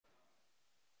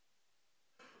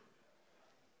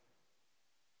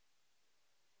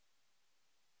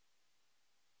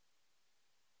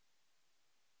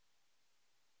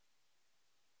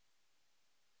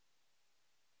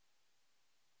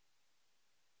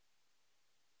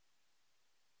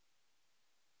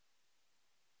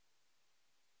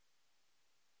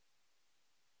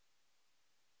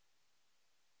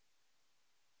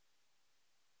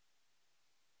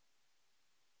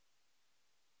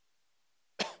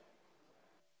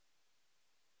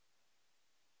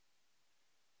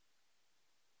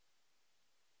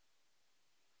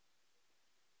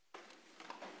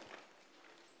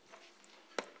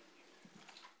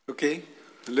Okay,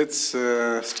 let's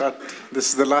start. This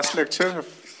is the last lecture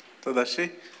of Tadashi.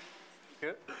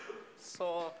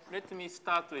 So let me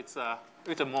start with a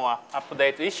more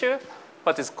updated issue,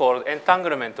 what is called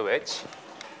entanglement wedge.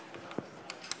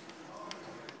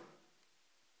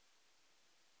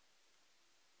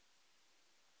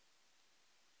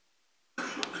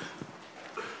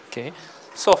 Okay,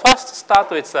 so first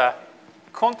start with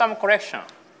quantum correction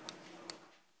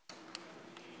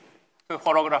to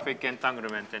holographic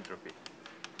entanglement entropy.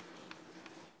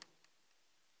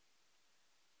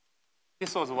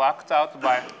 This was worked out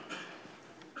by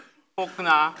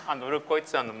Faulkner and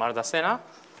Ulkoitz and Maldacena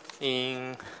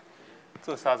in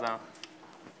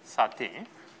 2013.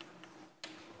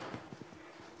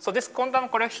 So this quantum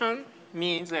correction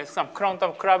means there's some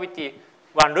quantum gravity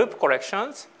one loop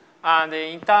corrections, and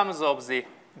in terms of the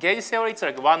gauge theory, it's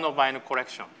like 1/n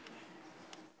correction.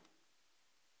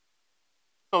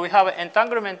 So we have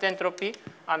entanglement entropy,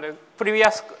 and the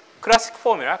previous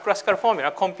classical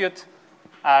formula compute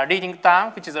leading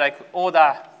term, which is like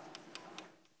order.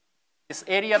 This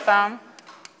area term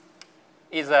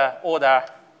is order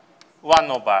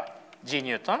 1/g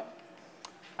Newton.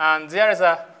 And there is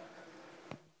a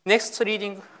next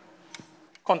leading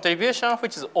contribution,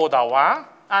 which is order 1.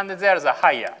 And there is a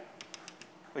higher,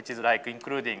 which is like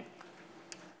including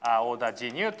order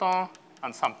g Newton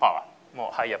and some power,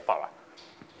 more higher power.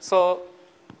 So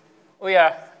we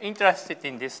are interested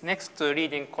in this next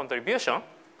leading contribution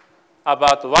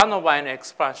about 1/n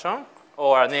expansion,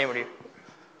 or namely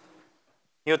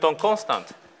Newton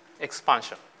constant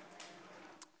expansion.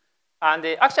 And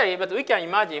actually, but we can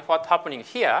imagine what's happening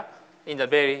here in the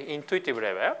very intuitive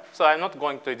level. So I'm not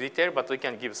going to detail, but we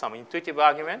can give some intuitive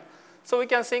argument. So we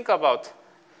can think about,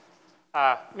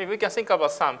 maybe we can think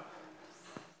about some,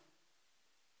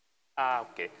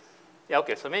 okay. Yeah,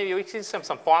 okay, so maybe we can see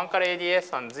some Poincare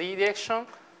radius and z direction,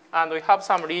 and we have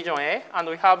some region A, and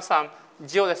we have some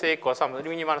geodesic or some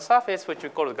minimal surface, which we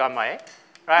call gamma A.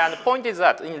 Right? And the point is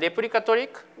that in replica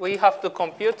trick, we have to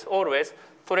compute always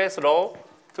trace law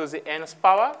to the nth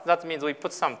power. That means we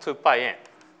put some 2πn.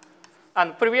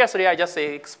 And previously, I just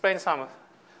explained some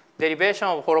derivation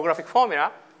of holographic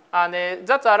formula. And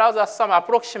that allows us some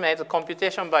approximate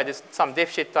computation by this, some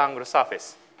deficit angle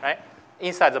surface, right,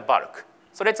 inside the bulk.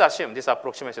 So let's assume this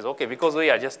approximation is OK, because we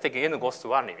are just taking n goes to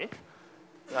 1 limit.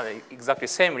 Exactly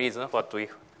same reason what we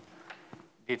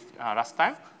did last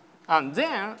time. And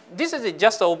then this is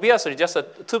just obviously just a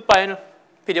 2πn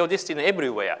periodicity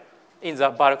everywhere in the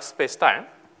bulk space-time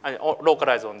and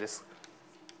localized on this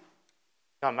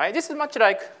gamma. This is much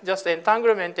like just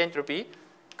entanglement entropy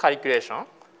calculation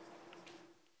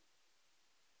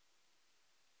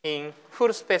in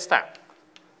full space-time,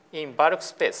 in bulk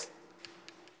space.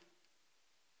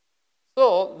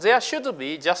 So there should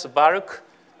be just bulk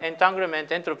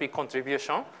entanglement entropy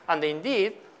contribution. And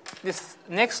indeed, this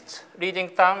next leading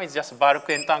term is just bulk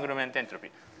entanglement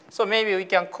entropy. So maybe we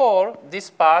can call this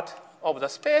part of the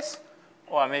space,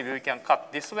 or maybe we can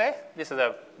cut this way. This is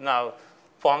a now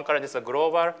Poincare, this is a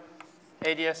global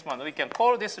ADS one. We can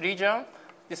call this region,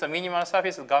 this is a minimal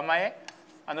surface gamma A,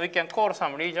 and we can call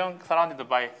some region surrounded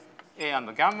by A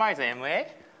and gamma is MA,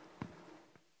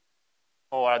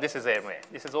 or this is MA.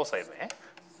 This is also MA.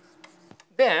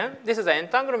 Then this is the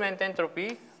entanglement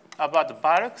entropy about the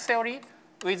bulk theory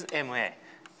with MA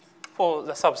for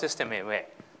the subsystem MA.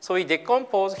 So we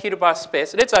decompose Hilbert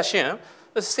space. Let's assume,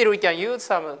 but still we can use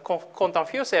some quantum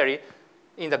field theory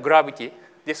in the gravity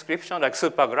description, like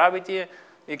supergravity.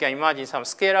 You can imagine some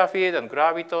scalar field and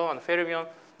graviton and fermion.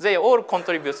 They all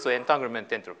contribute to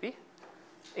entanglement entropy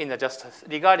in the just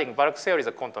regarding bulk theory,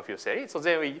 the quantum field theory. So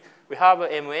then we have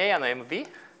MA and MB,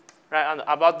 right? And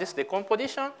about this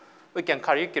decomposition, we can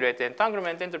calculate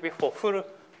entanglement entropy for full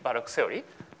bulk theory.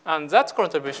 And that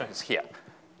contribution is here.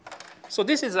 So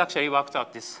this is actually worked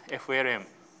out, this FLM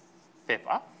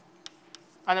paper.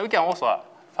 And we can also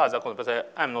further,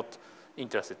 but I'm not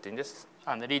interested in this.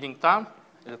 And the leading term,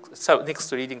 so next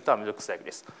to leading term looks like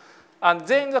this. And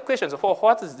then the question is,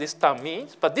 what does this term mean?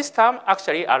 But this term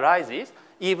actually arises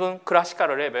even classical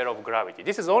level of gravity.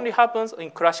 This is only happens in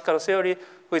classical theory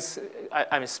with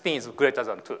spin is greater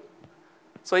than 2.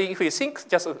 So if you think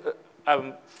just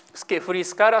free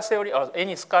scalar theory or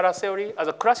any scalar theory, as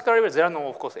a classical level, there are no,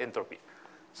 of course, entropy.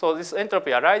 So this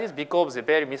entropy arises because of the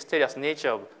very mysterious nature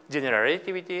of general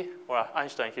relativity or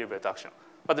Einstein-Hilbert action.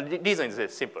 But the reason is very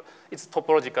simple. It's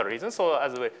topological reason. So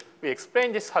as we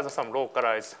explained, this has some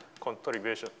localized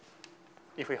contribution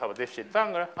if we have a deficit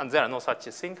angle, and there are no such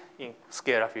thing in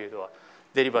scalar field or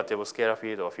derivative of scalar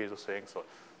field or field strength or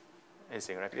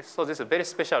anything like this. So this is very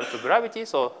special to gravity.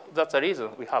 So that's the reason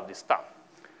we have this term.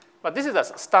 But this is a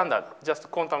standard, just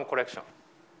quantum collection.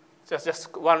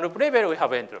 Just one loop level, we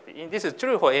have entropy. And this is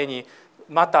true for any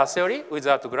matter theory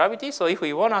without gravity. So if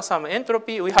we want some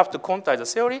entropy, we have to quantize the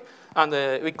theory,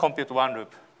 and we compute one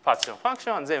loop partition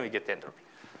function, and then we get entropy.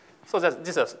 So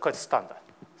this is quite standard.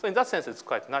 So in that sense, it's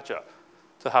quite natural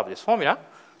to have this formula.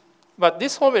 But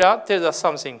this formula tells us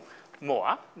something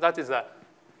more. That is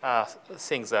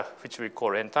things which we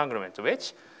call entanglement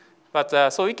wedge.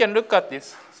 But so we can look at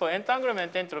this. So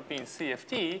entanglement entropy in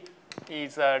CFT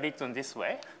is written this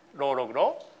way, rho log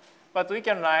rho. But we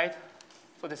can write,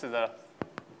 so this is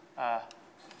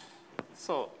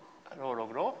so rho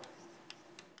log rho.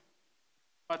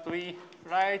 But we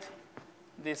write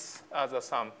this as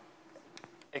some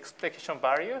expectation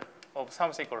value of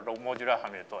something called modular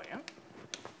Hamiltonian.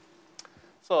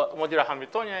 So modular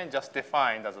Hamiltonian is just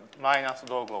defined as a minus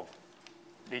log of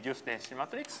reduced density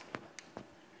matrix.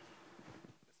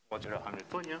 Modular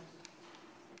Hamiltonian.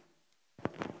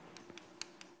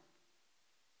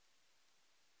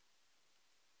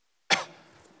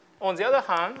 On the other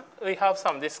hand, we have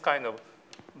this kind of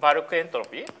bulk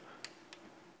entropy.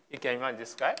 You can imagine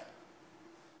this guy. This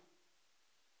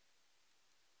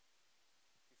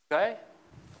guy.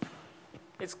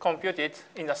 It's computed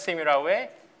in a similar way.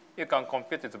 You can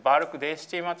compute the bulk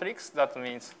density matrix. That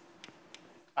means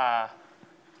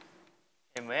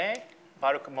MA,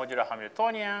 bulk modular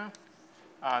Hamiltonian,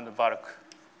 and the bulk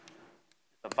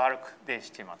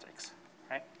density matrix,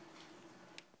 right?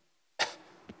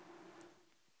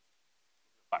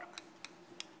 Bulk.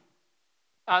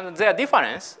 And their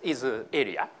difference is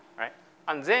area, right?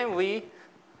 And then we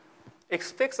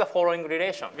expect the following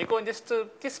relation, because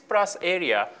this plus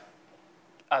area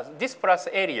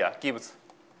gives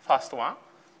first one.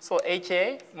 So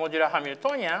HA modular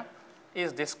Hamiltonian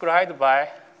is described by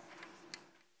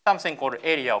something called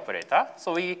area operator.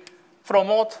 So we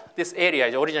promote this area,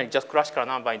 originally just classical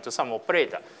number, into some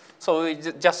operator. So we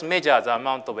just measure the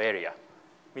amount of area,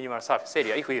 minimal surface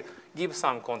area, if we give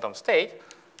some quantum state.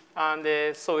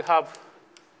 And so we have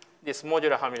this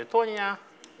modular Hamiltonian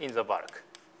in the bulk.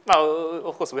 Well,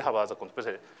 of course, we have other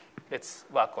composition. Let's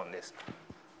work on this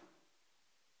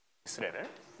level.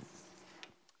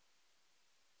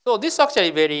 So this is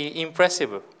actually very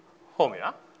impressive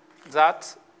formula.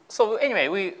 So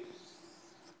anyway,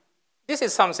 this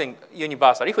is something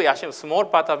universal. If we assume small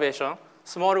perturbation,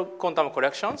 small quantum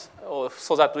corrections,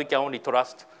 so that we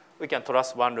can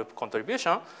trust one loop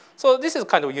contribution. So this is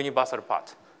kind of universal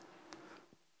part.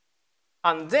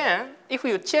 And then if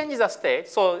you change the state,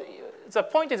 so the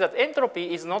point is that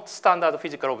entropy is not standard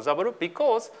physical observable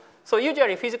because, so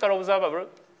usually physical observable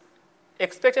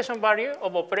expectation value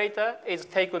of operator is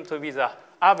taken to be the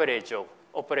average of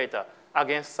operator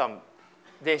against some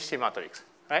density matrix,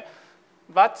 right?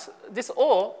 But this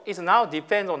O is now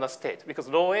depend on the state because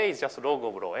rho A is just log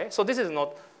of rho A. So this is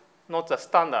not the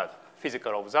standard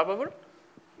physical observable.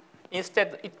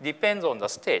 Instead, it depends on the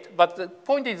state. But the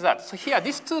point is that, so here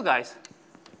these two guys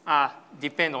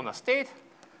depend on the state,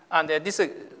 and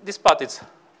this part is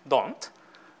don't.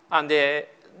 And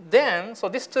then, so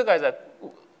these two guys,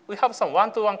 we have some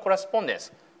one-to-one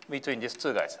correspondence between these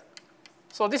two guys.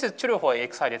 So this is true for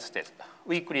excited states,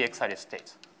 weakly excited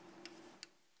states.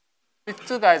 These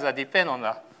two guys depend on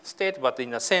the state, but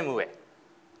in the same way.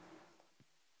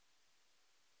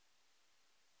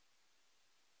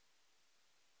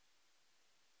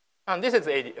 And this is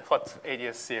what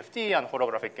ADS-CFT and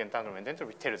holographic entanglement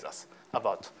entropy tells us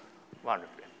about one loop.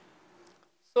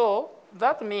 So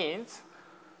that means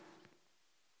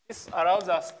this allows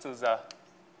us to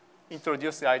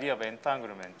introduce the idea of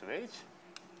entanglement wedge.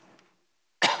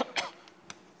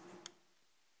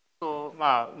 So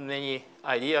many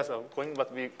ideas are going,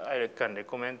 but I can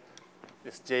recommend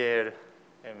this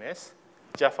JLMS,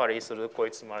 Jafari through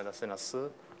Koitsu Marada Senasu,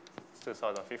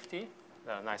 2050.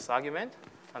 A nice argument.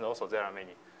 And also there are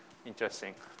many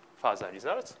interesting further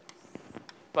results.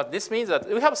 But this means that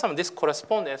we have this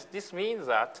correspondence. This means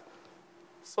that,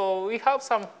 so we have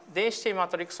some density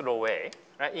matrix rho A,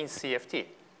 right, in CFT.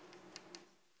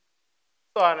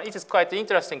 So it is quite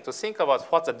interesting to think about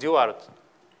what the dual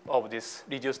of this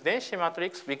reduced density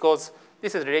matrix, because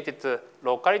this is related to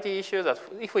locality issues. That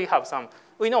if we have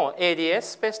we know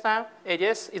ADS spacetime,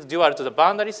 ADS is dual to the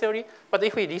boundary theory, but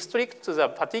if we restrict to the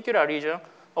particular region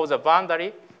of the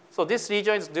boundary, so this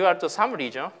region is dual to some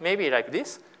region, maybe like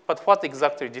this, but what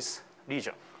exactly this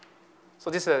region? So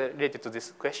this is related to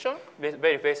this question,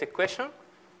 very basic question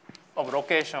of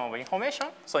location of information.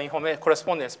 So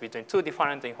correspondence between two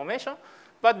different information.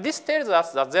 But this tells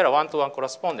us that there are one-to-one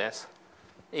correspondence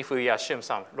if we assume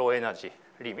some low energy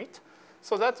limit.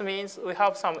 So that means we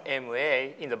have some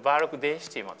MA in the bulk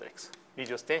density matrix,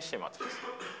 reduced density matrix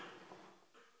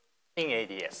in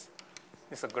ADS.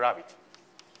 This is gravity.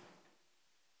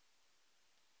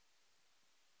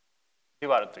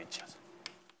 Dual to each other,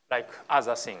 like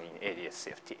other thing in ADS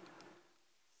CFT.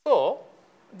 So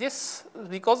this,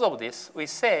 because of this, we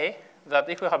say that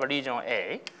if we have a region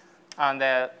A,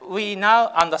 and we now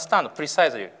understand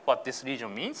precisely what this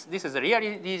region means. This is a real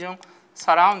region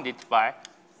surrounded by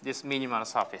this minimal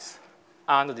surface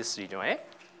and this region A.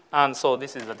 And so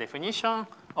this is the definition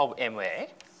of MA.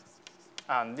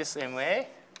 And this MA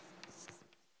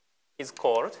is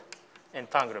called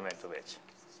entanglement wedge.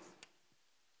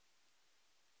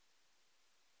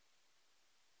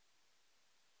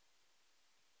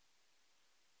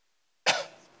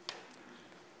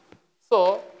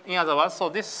 So in other words, so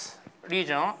this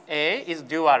region A is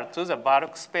dual to the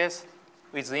bulk space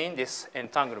within this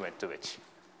entanglement wedge.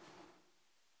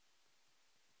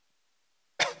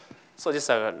 So this is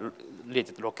a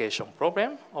related location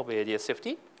problem of ADS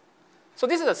CFT. So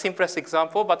this is the simplest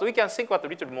example, but we can think about a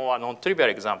little more non-trivial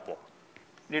example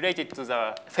related to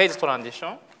the phase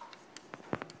transition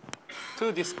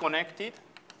to disconnected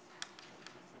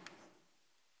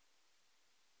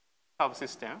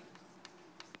subsystem.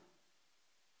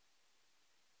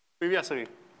 Previously,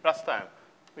 last time,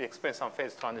 we explained some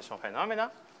phase transition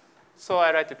phenomena. So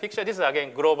I write a picture. This is,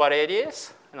 again, global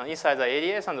ADS. Inside the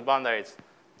ADS and the boundary is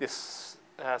this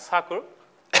circle,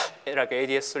 like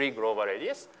ADS3 global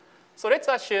ADS. So let's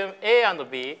assume A and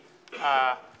B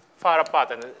are far apart,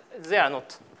 and they are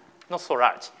not so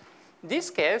large. In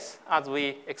this case, as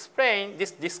we explained,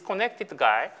 this disconnected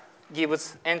guy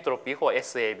gives entropy for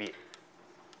SAB.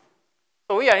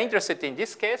 So we are interested in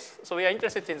this case. So we are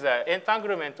interested in the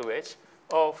entanglement wedge,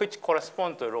 which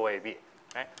corresponds to rho AB.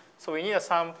 Right? So we need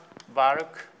some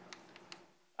bulk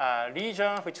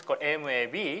region, which is called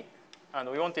MAB, and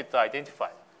we wanted to identify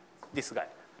this guy.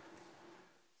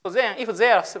 So then, if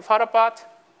they are far apart,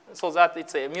 so that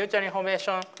it's a mutual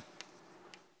information,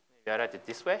 maybe I write it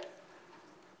this way,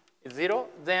 it's 0,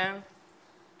 then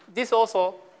this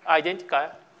also identical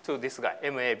to this guy,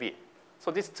 MAB. So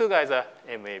these two guys are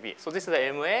MAB. So this is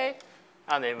the MA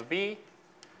and MB,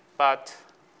 but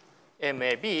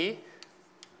MAB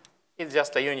is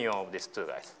just a union of these two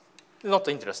guys. It's not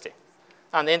interesting.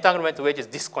 And the entanglement wedge is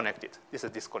disconnected. This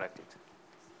is disconnected.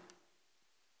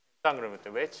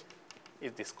 Entanglement wedge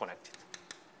is disconnected.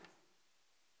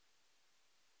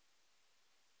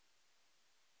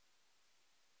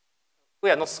 We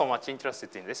are not so much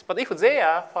interested in this, but if they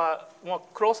are more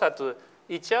closer to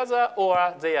each other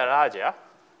or they are larger,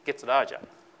 gets larger,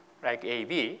 like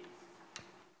AB,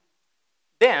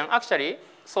 then actually,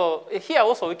 so here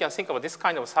also we can think about this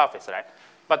kind of surface, right?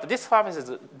 But this surface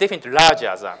is definitely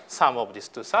larger than some of these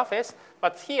two surfaces.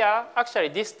 But here, actually,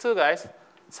 these two guys,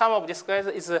 some of these guys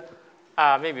is,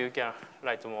 maybe we can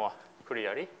write more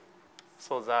clearly,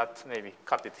 so that maybe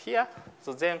cut it here.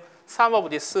 So then some of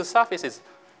these two surfaces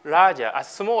larger,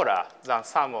 smaller than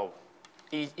some of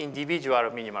each individual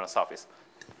minimal surface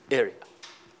area.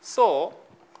 So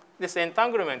this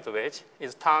entanglement wedge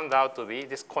is turned out to be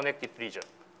this connected region,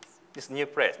 this new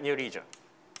place, new region.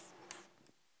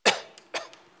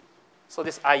 So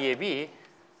this IAB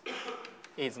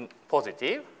is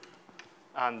positive,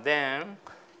 and then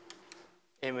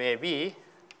MAB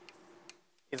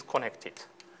is connected.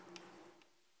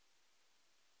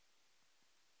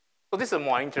 So this is a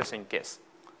more interesting case.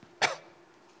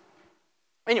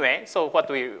 Anyway, so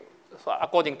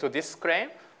according to this claim,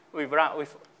 we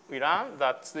learn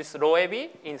that this rho AB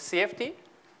in CFT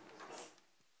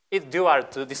is dual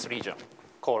to this region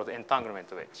called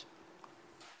entanglement wedge.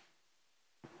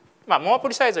 More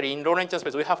precisely, in Lorentzian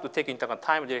space, we have to take into account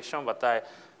time direction, but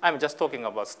I'm just talking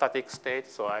about static state,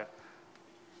 so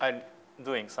I'm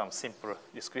doing some simple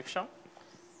description.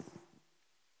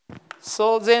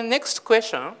 So the next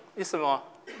question is a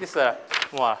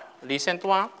more recent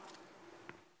one.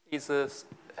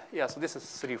 So this is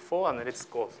 3.4, and let's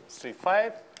go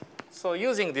 3.5. So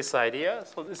using this idea,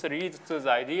 so this leads to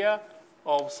the idea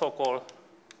of so-called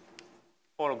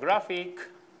holographic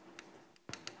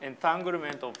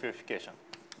entanglement of purification.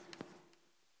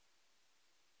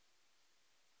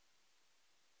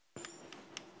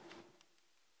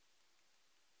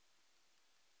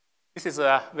 This is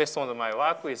based on my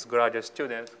work with graduate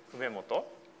student Umemoto,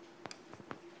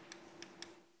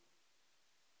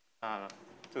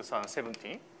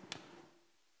 2017.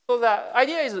 So the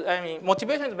idea is,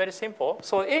 motivation is very simple.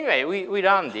 So anyway, we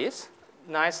run this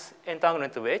nice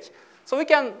entanglement wedge. So we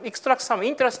can extract some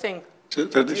interesting. So,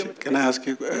 Tadashi, can I ask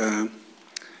you,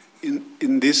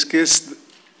 in this case,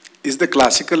 is the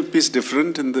classical piece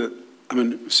different in the,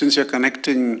 since you're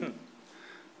connecting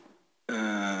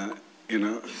you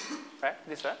know. Right?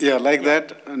 This one? Yeah, like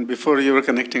that, and before you were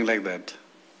connecting like that.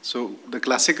 So the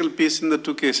classical piece in the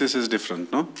two cases is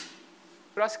different, no?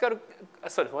 Classical,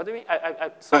 sorry, what do you mean?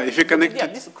 So if you connect yeah,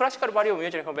 this classical value of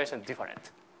mutual information is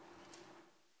different.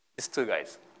 These two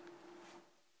guys.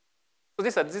 So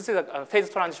this is a phase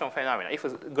transition phenomenon. If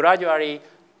it's gradually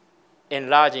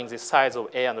enlarging the size of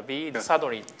A and B, it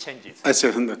suddenly changes. I see,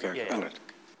 okay, Yeah, yeah. all right.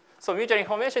 So mutual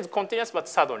information is continuous, but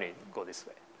suddenly go this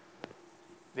way.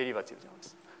 Derivative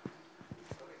terms.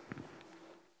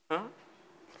 Huh?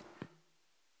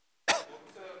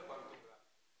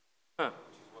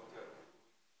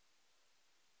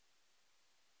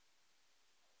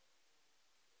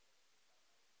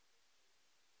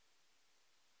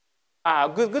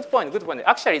 Good point, good point.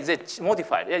 Actually, they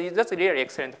modified. That's a really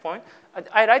excellent point.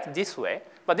 I write it this way,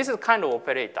 but this is kind of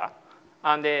operator.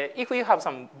 And if we have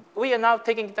some, we are now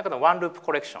taking into account one loop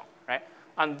correction, right?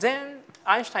 And then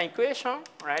Einstein equation,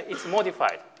 right, it's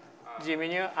modified. G mu,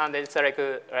 and it's like,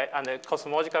 right, and the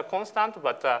cosmological constant,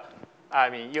 but I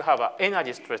mean, you have an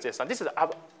energy stress, and this is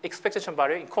expectation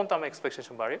value, in quantum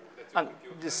expectation value. And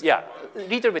this, yeah, a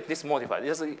little bit this modified.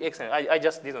 This is excellent. I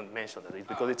just didn't mention that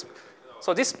because it's,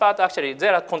 so this part actually,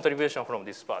 there are contribution from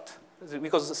this part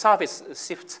because the surface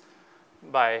shifts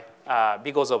by,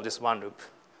 because of this one loop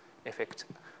effect.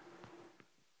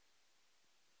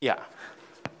 Yeah.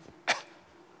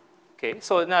 Okay,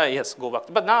 so now yes, go back.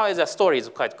 But now the story is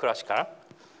quite classical.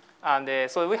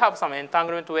 And so we have some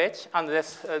entanglement wedge. And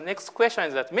this next question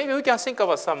is that maybe we can think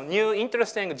about some new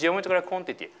interesting geometrical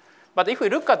quantity. But if we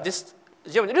look at this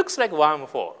geometry, it looks like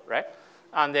wormhole, right?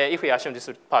 And if we assume this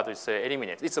part is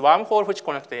eliminated, it's a wormhole which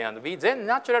connects A and B. Then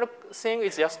natural thing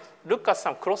is just look at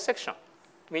some cross section,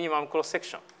 minimum cross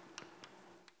section.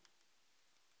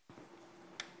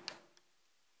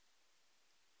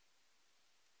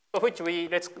 So which we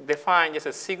let's define this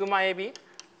as sigma AB.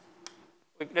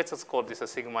 Let's just call this a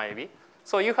sigma AB.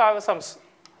 So you have some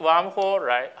wormhole,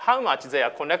 right? How much they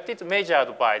are connected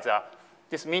measured by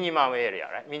this minimum area,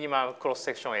 right? Minimum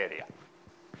cross-section area.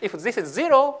 If this is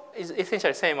 0, it's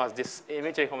essentially same as this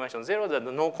mutual information 0, there's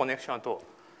no connection at all,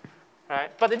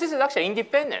 right? But this is actually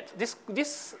independent.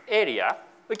 This area,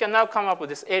 we can now come up with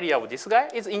this area of this guy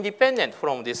is independent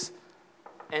from this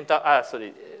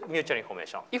mutual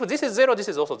information. If this is 0, this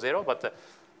is also 0, but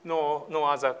no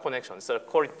other connections. So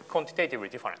quantitatively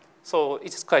different. So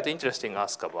it's quite interesting to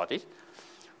ask about it.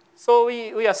 So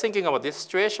we are thinking about this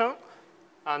situation.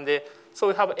 And so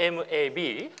we have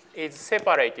MAB is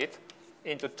separated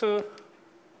into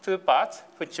two parts,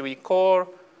 which we call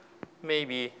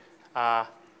maybe,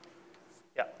 MAB,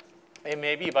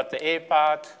 but the A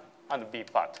part and the B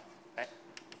part. Right?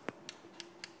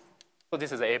 So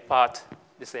this is the A part,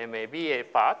 this is MAB, A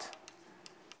part,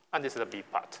 and this is the B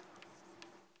part.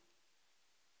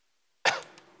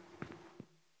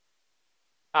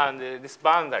 And this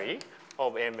boundary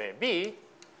of MAB,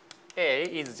 A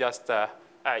is just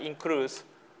includes,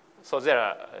 so there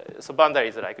are, so boundary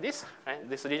is like this, right?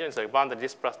 This region is like boundary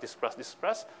this plus, this plus, this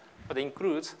plus, but it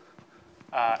includes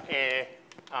A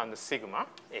and sigma,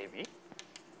 AB,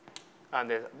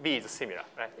 and B is similar,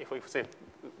 right? If we say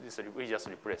this, we just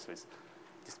replace with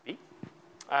this B.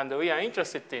 And we are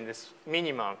interested in this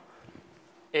minimum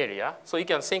area. So you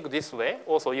can think this way.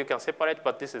 Also, you can separate,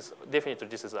 but this is definitely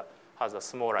has a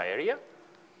smaller area.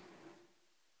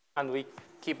 And we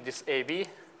keep this AB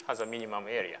as a minimum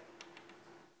area.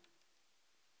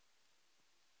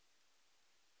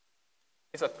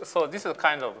 So this is a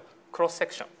kind of cross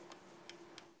section.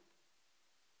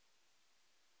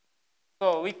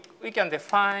 So we can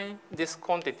define this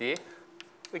quantity.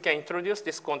 We can introduce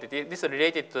this quantity. This is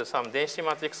related to some density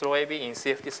matrix rho AB in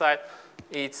CFT side.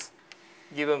 It's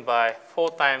given by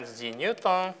 4 times G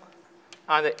Newton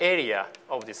and the area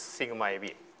of this sigma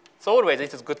AB. So always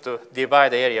it is good to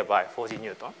divide the area by 4G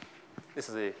Newton. This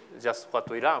is just what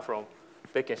we learned from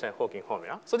Bekenstein-Hawking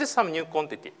formula. So this is some new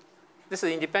quantity. This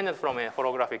is independent from a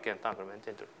holographic entanglement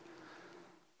entropy.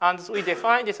 And we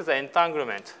define this as an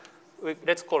entanglement.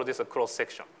 Let's call this a cross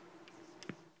section.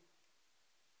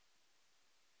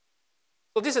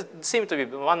 So this seems to be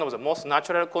one of the most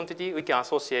natural quantity we can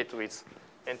associate with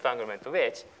entanglement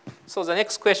wedge. So the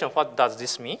next question, what does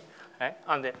this mean? Right?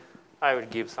 And I will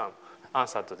give some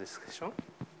answer to this question.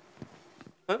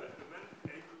 Huh?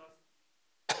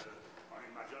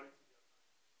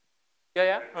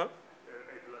 Yeah. Huh?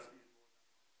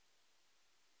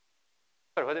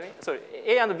 Sorry, what do you mean? Sorry,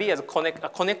 A and B are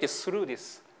connected through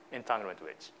this entanglement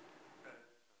wedge.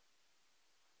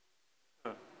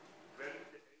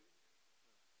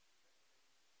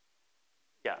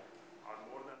 Yeah.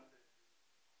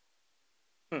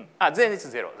 Then it's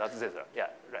 0. That's 0. Yeah,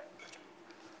 right.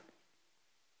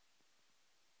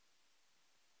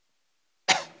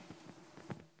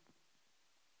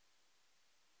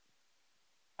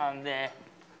 And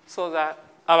so that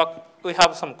we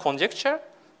have some conjecture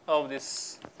of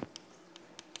this.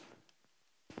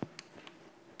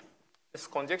 This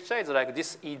conjecture is like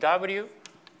this EW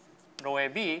rho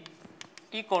AB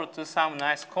equal to some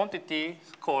nice quantity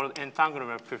called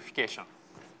entanglement purification,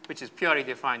 which is purely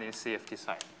defined in CFT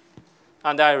side.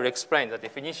 And I will explain the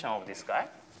definition of this guy.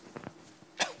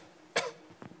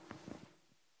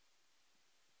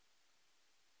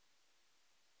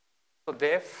 So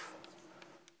def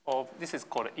of this is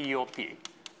called EOP,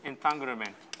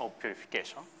 entanglement of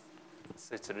purification.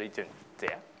 So it's written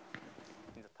there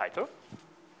in the title.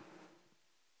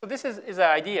 So this is the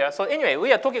idea. So anyway,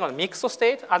 we are talking on mixed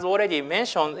state. As already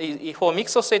mentioned, for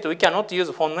mixed state, we cannot use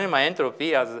von Neumann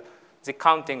entropy as the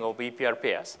counting of EPR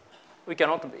pairs. We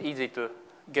cannot easy to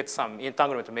get some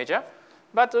entanglement measure.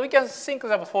 But we can think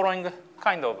of the following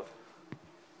kind of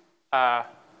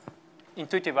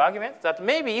intuitive argument that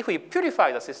maybe if we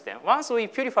purify the system, once we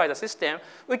purify the system,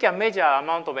 we can measure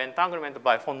amount of entanglement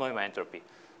by von Neumann entropy.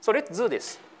 So let's do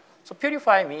this. So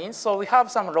purify means, so we have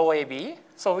some rho AB.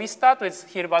 So we start with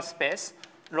Hilbert space,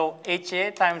 rho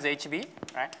HA times HB,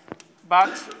 right?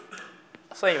 But,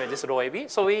 so anyway, this rho AB.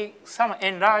 So we some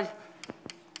enlarge,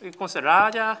 we consider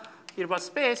larger Hilbert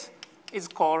space is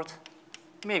called,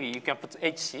 maybe you can put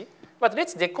HC. But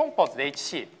let's decompose the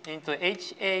HC into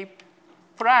HA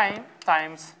prime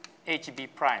times HB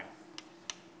prime.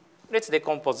 Let's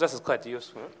decompose, this is quite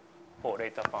useful for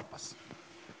later purpose.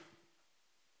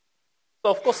 So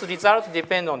of course, the results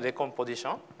depend on the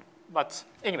composition. But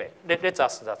anyway, let's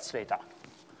ask that later.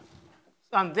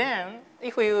 And then,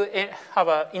 if we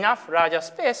have enough larger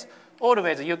space,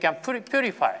 always you can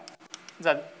purify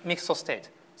the mixed state.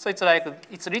 So it's like,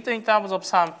 it's written in terms of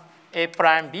some A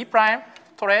prime, B prime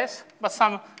trace, but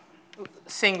some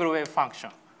single wave function.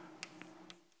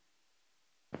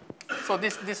 So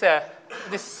this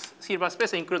Hilbert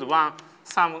space includes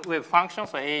some wave function,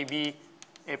 so A, B,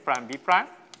 A prime, B prime.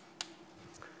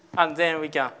 And then we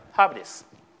can have this.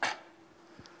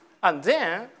 And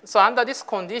then, so under this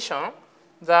condition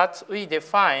that we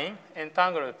define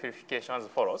entanglement purification as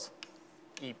follows.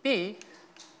 EP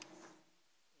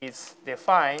is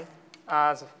defined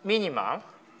as minimum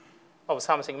of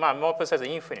something, more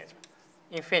precisely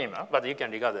infinimum, but you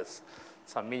can regard as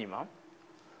some minimum.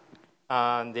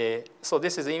 And so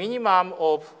this is the minimum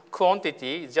of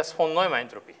quantity, just von Neumann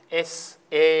entropy, S,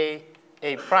 A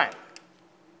prime,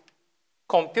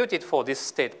 computed for this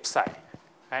state psi,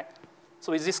 right?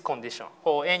 So with this condition,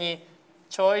 for any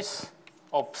choice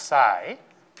of psi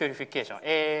purification,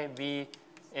 A, B,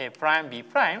 A prime, B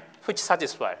prime, which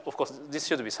satisfy, of course, this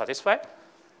should be satisfied.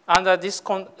 Under this,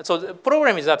 so the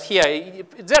problem is that here,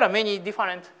 there are many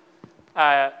different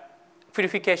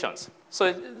purifications.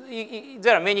 So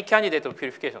there are many candidates of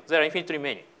purification. There are infinitely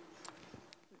many.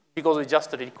 Because we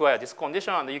just require this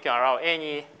condition, and you can allow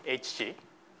any HC.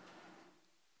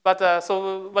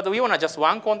 But we want just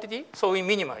one quantity, so we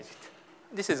minimize it.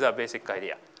 This is a basic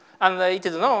idea. And it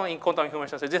is known in quantum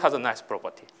information, so this has a nice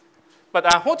property. But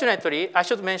unfortunately, I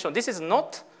should mention, this is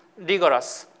not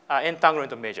rigorous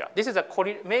entanglement measure. This is a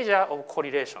measure of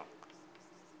correlation.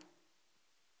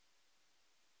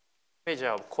 Measure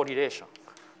of correlation.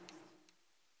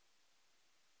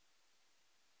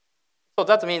 So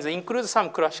that means it includes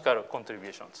some classical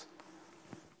contributions.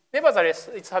 Nevertheless,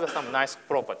 it has some nice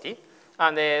property.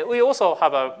 And we also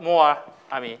have a more,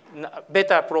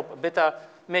 better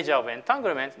measure of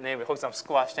entanglement, namely, for example,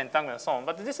 squashed entanglement and so on.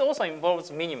 But this also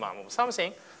involves minimum of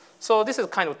something. So this is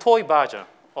kind of toy version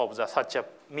of such a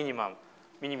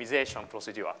minimization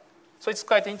procedure. So it's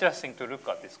quite interesting to look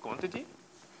at this quantity.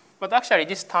 But actually,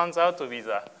 this turns out to be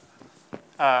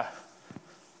has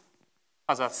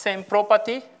the same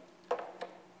property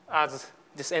as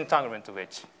this entanglement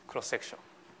wedge cross-section.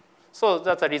 So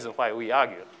that's the reason why we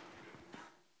argue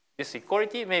this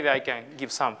equality. Maybe I can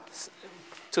give some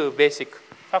two basic.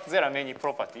 In fact, there are many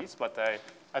properties, but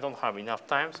I don't have enough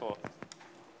time. So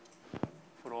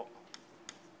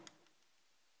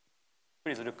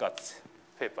please look at the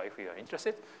paper if you are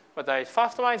interested. But the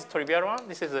first one is trivial one.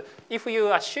 This is if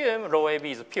you assume rho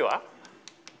AB is pure.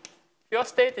 Pure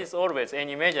state is always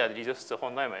any measure reduced to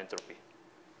von Neumann entropy.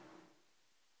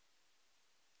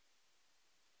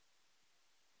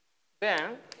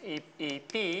 Then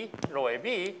EP rho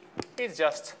AB is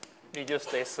just reduced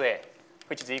to SA,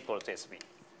 which is equal to SB.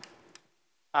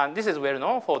 And this is well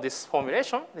known for this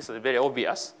formulation. This is very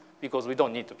obvious because we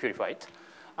don't need to purify it.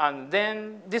 And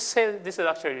then this is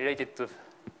actually related to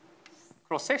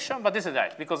cross-section, but this is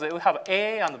right because we have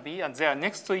A and B and they are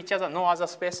next to each other, no other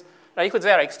space. Like if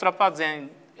there are extra parts, then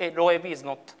rho AB is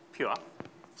not pure.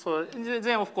 So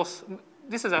then, of course,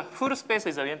 this is a full space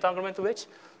is an entanglement wedge.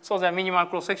 So the minimal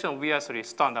cross-section obviously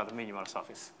standard minimal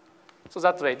surface. So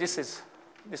that way, this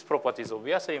property is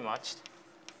obviously matched.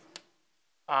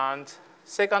 And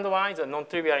second one is a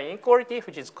non-trivial inequality,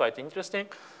 which is quite interesting.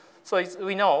 So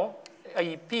we know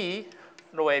EP,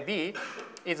 rho AB,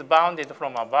 is bounded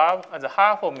from above as a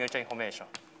half of mutual information.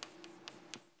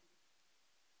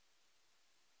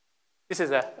 This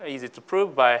is easy to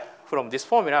prove from this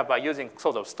formula by using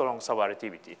sort of strong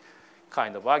subadditivity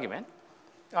kind of argument.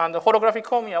 And the holographic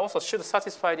formula also should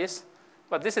satisfy this,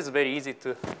 but this is very easy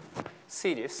to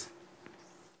see this.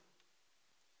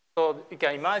 So you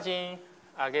can imagine,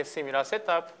 again, similar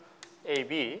setup,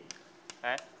 AB,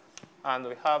 right? And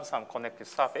we have some connected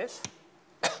surface.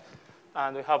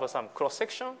 And we have some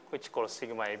cross-section, which calls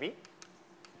sigma AB.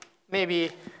 Maybe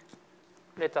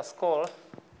let us call,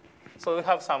 so we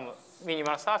have some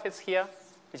minimal surface here,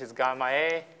 which is gamma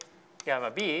A,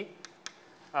 gamma B.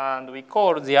 And we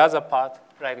call the other part,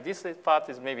 like this part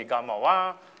is maybe gamma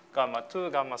 1, gamma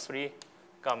 2, gamma 3,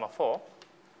 gamma 4.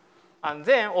 And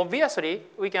then, obviously,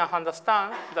 we can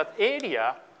understand that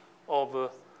area of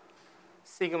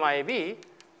sigma AB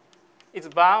is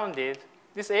bounded.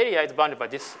 This area is bounded by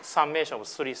this summation of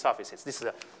three surfaces. This is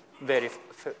a very,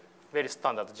 very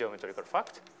standard geometrical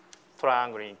fact,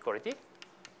 triangle inequality.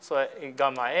 So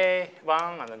gamma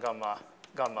A1 and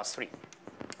gamma 3,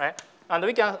 right? And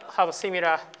we can have a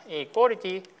similar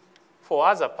inequality for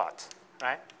other parts,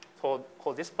 right?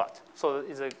 For this part. So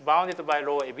it's bounded by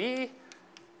rho AB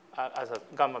as a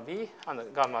gamma B and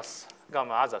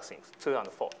gamma other things, 2 and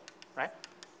 4, right?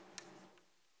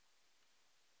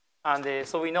 And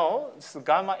so we know this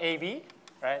gamma AB,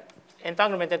 right?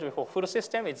 Entanglement entropy for full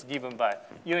system is given by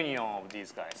union of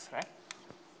these guys, right?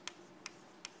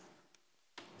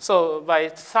 So by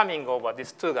summing over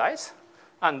these two guys,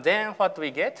 and then what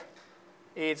we get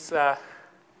is,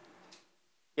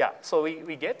 so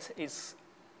we get is,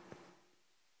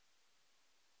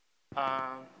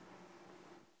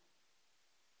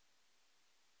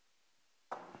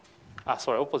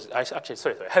 sorry, opposite. Actually,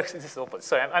 sorry. This is opposite.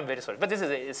 Sorry, I'm very sorry. But this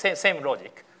is the same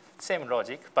logic.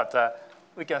 But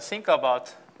we can think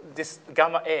about this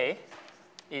gamma A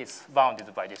is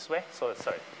bounded by this way. So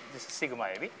sorry, this is sigma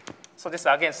AB. So this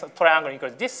again triangle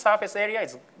inequality. This surface area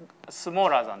is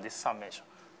smaller than this summation.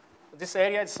 This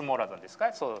area is smaller than this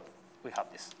guy. So we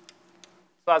have this.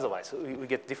 So otherwise, we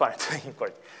get different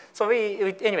inequality. So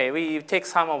anyway, we take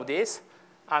some of this,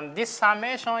 and this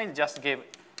summation is just give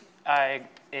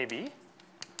AB,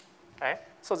 right?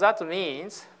 So that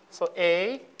means, so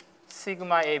A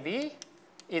sigma AB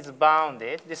is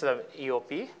bounded, this is an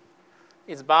EOP,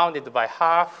 is bounded by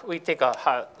half. We take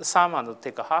a sum and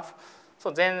take a half. So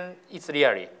then it's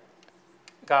really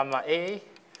gamma A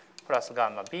plus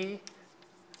gamma B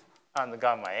and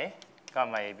gamma A,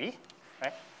 gamma AB,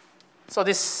 right? So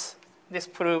this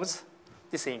proves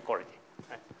this inequality,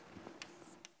 right?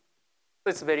 So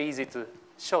it's very easy to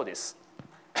show this.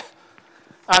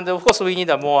 And of course, we need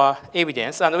more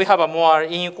evidence, and we have more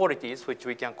inequalities which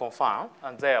we can confirm,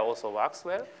 and they also works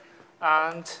well.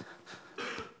 And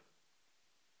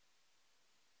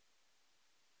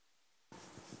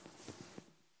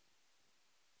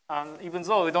even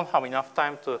though we don't have enough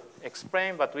time to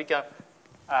explain, but we can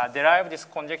derive this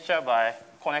conjecture by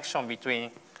connection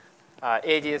between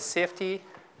ADS safety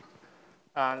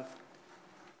and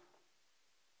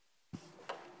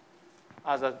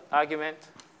other argument.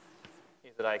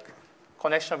 Like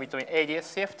connection between ADS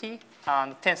safety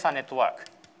and tensor network.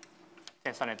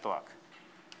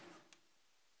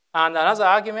 And another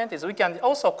argument is we can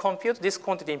also compute this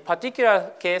quantity in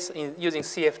particular case using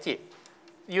CFT,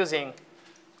 using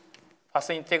path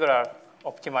integral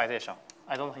optimization.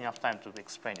 I don't have enough time to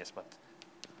explain this, but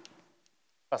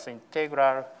path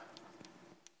integral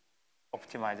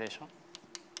optimization.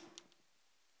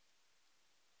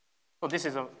 So this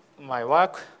is my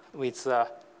work with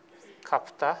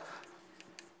Kapta,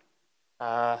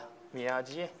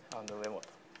 Miyaji, and Uemoto.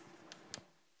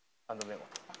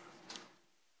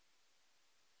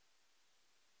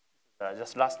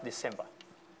 Just last December.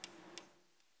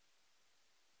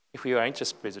 If you are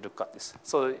interested, please look at this.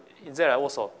 So there are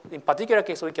also, in particular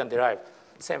case, we can derive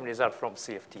same result from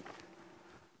CFT.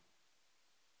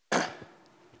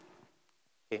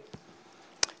 Okay.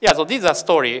 Yeah, so this is a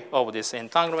story of this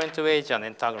entanglement wedge and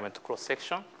entanglement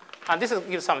cross-section. And this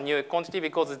gives some new quantity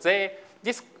because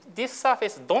this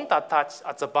surface don't attach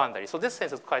at the boundary. So this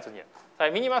sense is quite new. The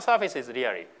minimal surface is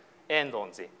really end on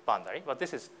the boundary, but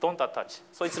this is don't attach.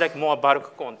 So it's like more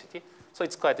bulk quantity. So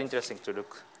it's quite interesting to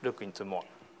look into more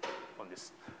on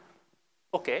this.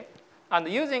 Okay, and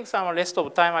using some rest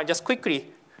of time, I just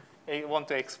quickly want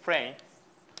to explain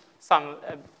some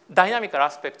dynamical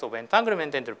aspect of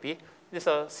entanglement entropy. This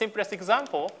simplest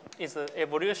example is the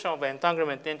evolution of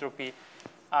entanglement entropy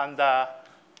under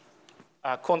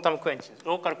quantum quenches,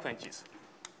 local quenches.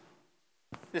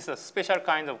 This is a special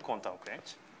kind of quantum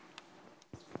quench.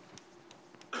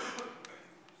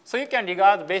 So you can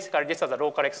regard basically this as a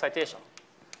local excitation.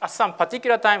 At some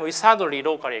particular time, we suddenly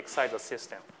locally excite the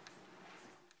system.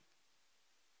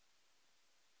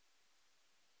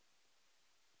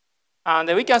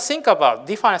 And we can think about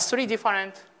three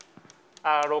different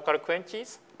local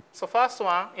quenches. So first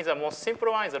one is the most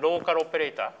simple one is a local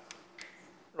operator.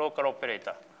 Local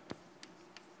operator.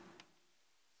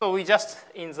 So we just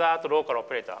insert local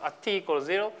operator. At t equals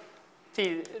 0,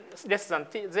 t less than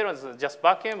 0 is just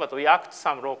vacuum, but we act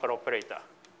some local operator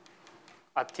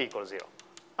at t equals 0.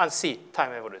 And see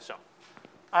time evolution.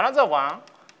 Another one,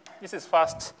 this is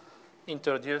first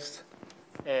introduced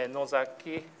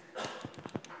Nozaki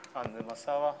and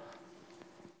Masawa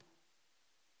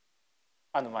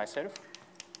and myself.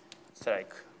 It's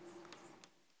like,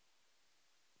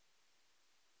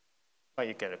 well,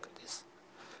 you can look at this.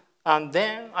 And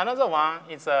then another one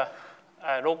is a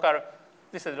local,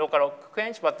 this is local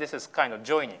quench, but this is kind of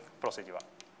joining procedure.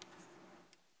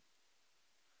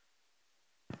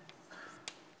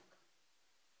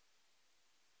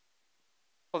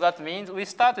 So that means we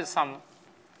start with some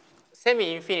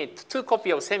semi-infinite, 2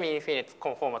 copies of semi-infinite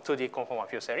conformal, 2D conformal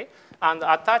field theory, and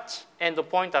attach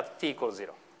endpoint at t equals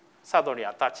 0. Suddenly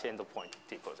attach endpoint at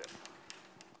t equals 0.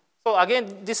 So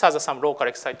again, this has some local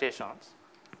excitations.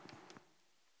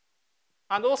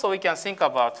 And also we can think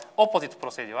about opposite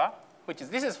procedure, which is,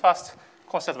 this is first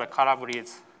concept by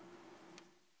Calabrese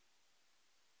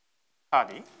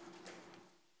Hardy.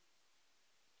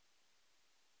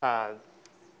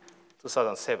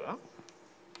 2007.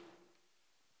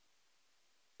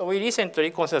 So we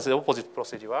recently considered the opposite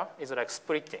procedure is like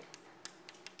splitting.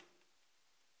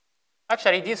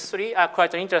 Actually, these three are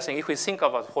quite interesting if we think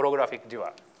about holographic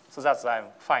dual. So that's what I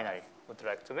finally would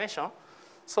like to mention.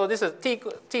 So this is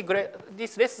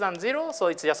this less than 0, so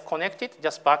it's just connected,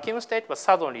 just vacuum state, but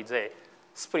suddenly they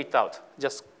split out,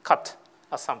 just cut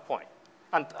at some point,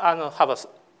 and have a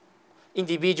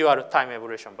individual time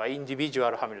evolution by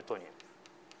individual Hamiltonian.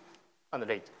 And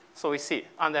rate. So we see,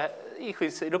 and if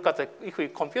we look at if we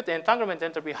compute the entanglement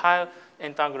entropy, how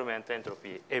entanglement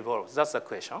entropy evolves. That's the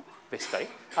question, basically.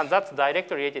 And that's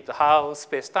directly related to how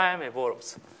space-time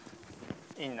evolves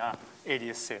in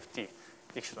ADS-CFT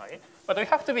dictionary. But we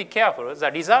have to be careful. The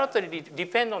result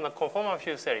depends on the conformal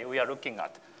field theory we are looking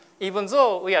at. Even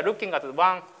though we are looking at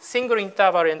one single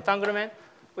interval entanglement,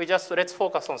 we just let's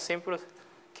focus on simple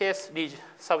case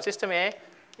subsystem A.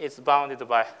 It's bounded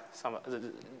by some,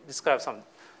 describe some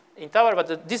interval,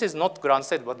 but this is not ground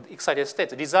state, but excited state.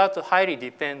 The result highly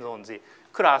depends on the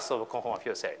class of conformal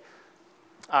field theory.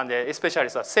 And especially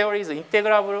the theory is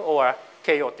integrable or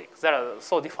chaotic. They are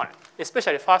so different.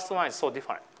 Especially first one is so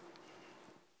different.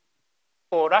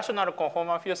 For rational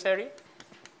conformal field theory,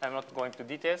 I'm not going to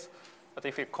details, but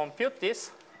if we compute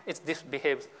this, this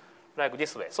behaves like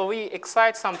this way. So we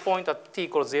excite some point at t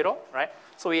equals 0, right?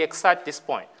 So we excite this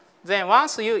point. Then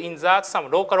once you insert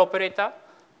some local operator,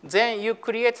 then you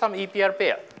create some EPR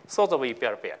pair, sort of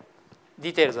EPR pair.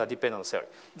 Details are dependent on theory.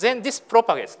 Then this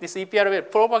propagates, this EPR pair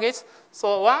propagates.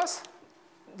 So once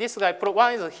this guy,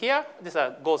 one is here, this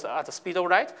goes at the speed of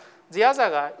light. The other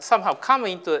guy somehow come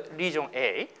into region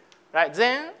A, right?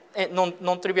 Then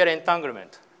non-trivial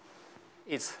entanglement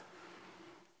is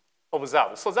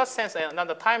observed. So that sense,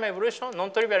 another time evolution,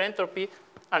 non-trivial entropy,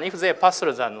 and if they pass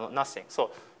through, then nothing. So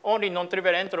only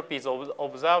non-trivial entropy is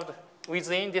observed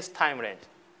within this time range,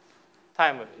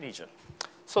 time region.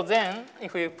 So then,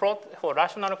 if we plot for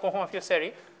rational conformal field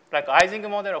theory, like Ising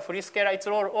model of free scalar, it's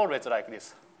always like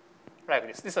this. Like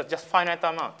this. This is just finite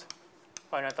amount.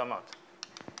 Finite amount.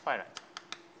 Finite.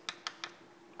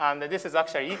 And this is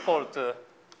actually equal to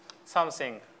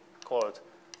something called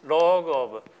log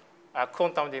of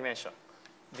quantum dimension.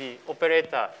 The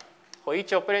operator, for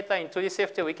each operator in 2D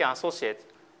CFT, we can associate,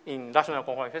 in rational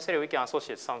conformal field theory, we can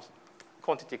associate some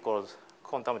quantity called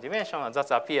quantum dimension, and that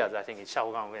appears, I think, in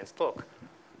Xiaogan Wen's talk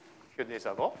a few days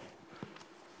ago.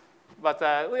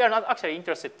 But we are not actually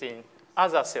interested in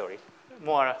other theory,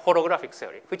 more holographic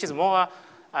theory, which is more,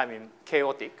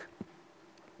 chaotic.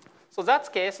 So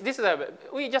that case, this is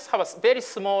we just have a very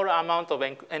small amount of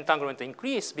entanglement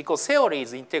increase because theory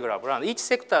is integrable, and each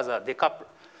sectors are decoupled.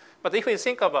 But if we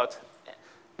think about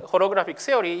holographic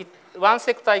theory, one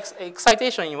sector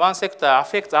excitation in one sector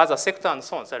affects other sector and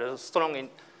so on. So there are strong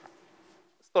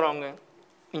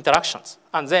interactions,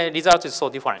 and the result is so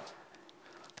different.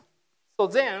 So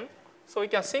then, so we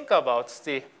can think about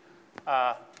the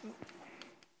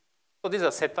So this is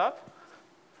a setup.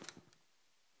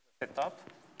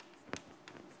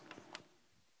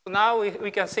 So now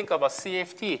we can think about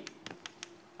CFT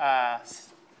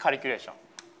calculation.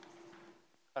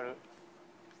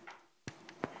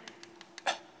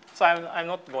 So I'm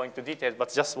not going to details,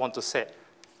 but just want to say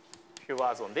a few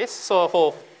words on this. So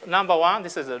for number one,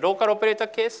 this is a local operator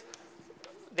case.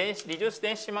 Reduced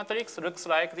density matrix looks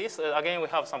like this. Again, we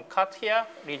have some cut here,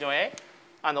 region A,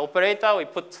 and operator we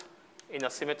put in a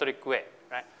symmetric way,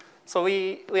 right? So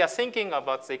we are thinking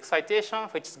about the excitation,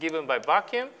 which is given by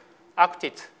vacuum,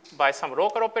 acted by some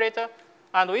local operator,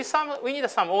 and we need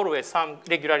always some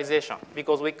regularization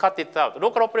because we cut it out.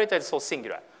 Local operator is so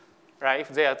singular, right? If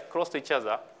they are close to each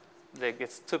other, the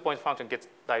two-point function gets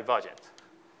divergent.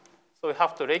 So we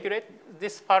have to regulate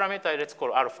this parameter, let's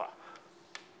call alpha.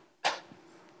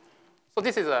 So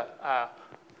this is a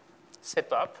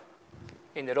setup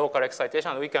in the local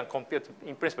excitation. We can compute,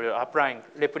 in principle, applying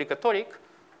replica toric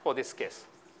for this case,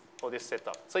 for this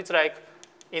setup. So it's like,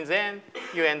 in the end,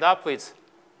 you end up with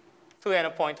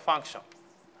 2n point function,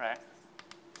 right?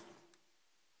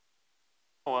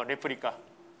 Or replica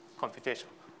computation,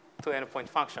 2n point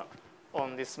function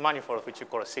on this manifold, which you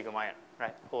call sigma n,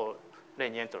 right? Or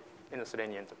linear entropy, endless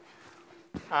linear entropy.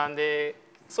 And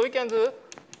so we can do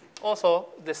also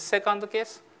the second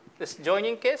case, this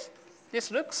joining case.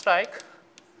 This looks like,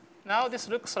 now this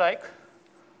looks like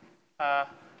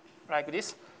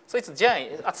this. So it's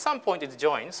joined, at some point it's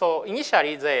joined. So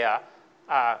initially they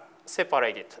are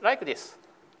separated like this.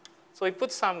 So we put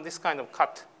this kind of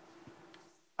cut.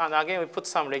 And again, we put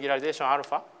some regularization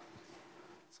alpha.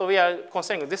 So we are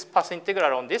considering this path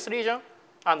integral on this region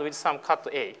and with some cut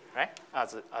A, right,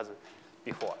 as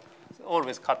before. So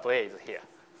always cut A is here.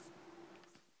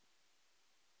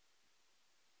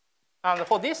 And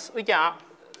for this, we can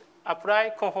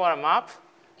apply conformal map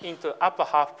into upper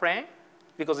half plane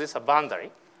because it's a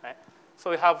boundary, right? So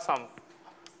we have some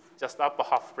just upper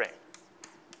half plane.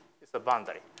 It's a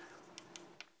boundary.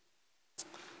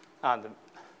 And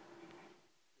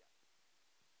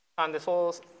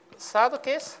for third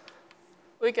case,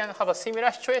 we can have a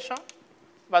similar situation,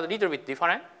 but a little bit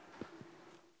different.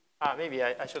 Maybe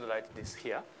I should write this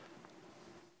here.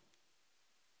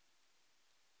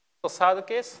 So third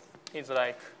case is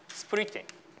like splitting,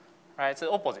 right? It's the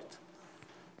opposite.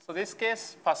 So this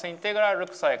case, path integral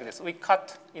looks like this. We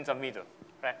cut in the middle,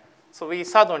 right? So we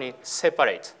suddenly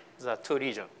separate the two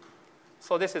regions.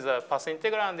 So this is a path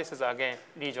integral, and this is again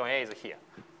region A is here.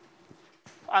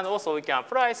 And also we can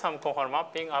apply some conformal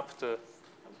mapping up to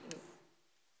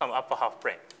some upper half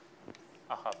plane.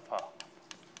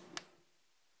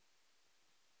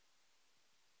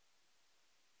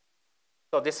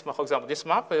 So this, for example, this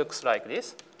map looks like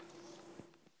this.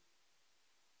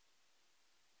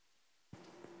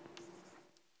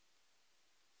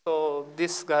 So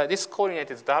this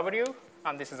coordinate is W,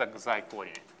 and this is a xi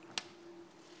coordinate.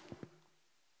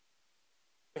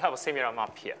 We have a similar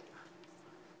map here.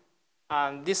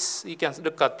 And this, you can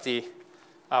look at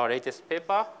our latest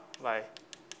paper by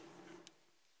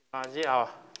Maji, our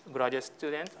graduate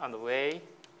student, and Wei,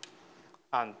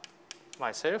 and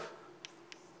myself.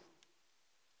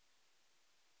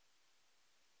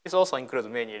 This also includes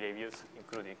many reviews,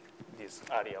 including these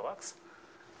earlier works.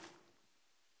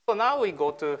 So now we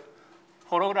go to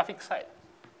holographic side.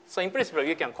 So in principle,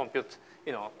 you can compute,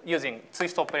 using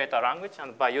twist operator language,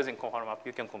 and by using conformal map,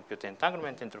 you can compute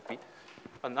entanglement entropy.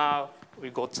 But now we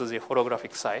go to the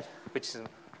holographic side, which is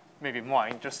maybe more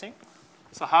interesting.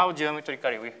 So how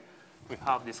geometrically we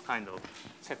have this kind of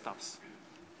setups.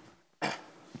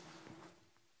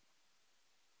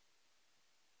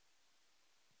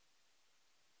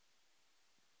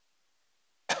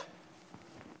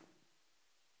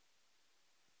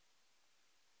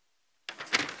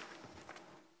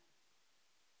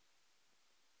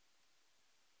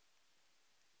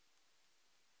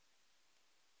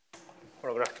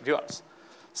 Holographic duals.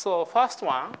 So first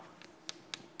one,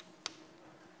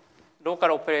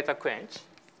 local operator quench.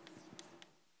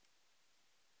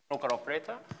 Local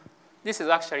operator. This is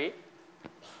actually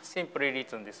simply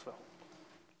written this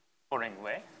following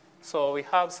way. So we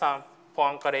have some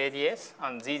Poincare radius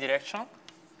and z direction.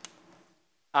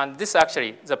 And this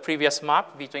actually, the previous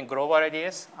map between global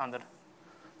radius and the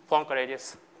Poincare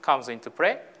radius comes into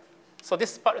play. So there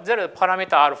is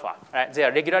parameter alpha, right? They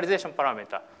are regularization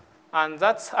parameter. And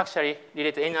that's actually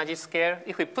related to energy scale.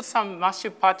 If we put some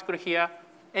massive particle here,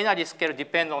 energy scale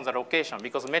depends on the location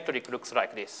because metric looks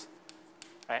like this,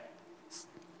 right?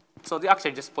 So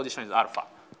actually this position is alpha.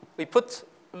 We put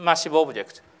massive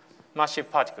object,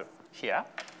 massive particle here,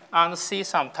 and see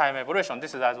some time evolution.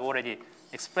 This is as already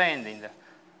explained in the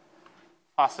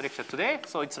first lecture today.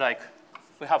 So it's like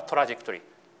we have trajectory.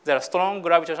 There are strong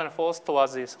gravitational force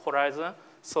towards this horizon,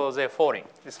 so they're falling,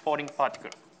 this falling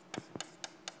particle.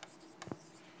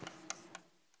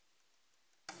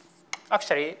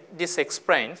 Actually, this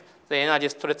explains the energy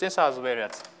stresses as well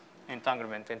as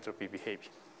entanglement entropy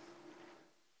behavior.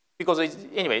 Because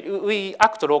anyway, we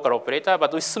act local operator,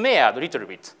 but we smeared a little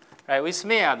bit. Right? We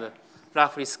smeared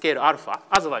roughly scale alpha.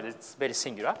 Otherwise, it's very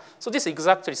singular. So this is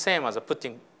exactly the same as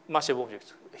putting massive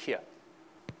object here.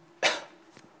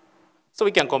 So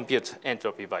we can compute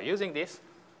entropy by using this.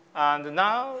 And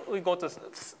now we go to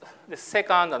the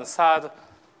second and third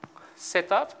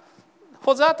setup.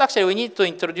 For that, actually, we need to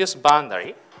introduce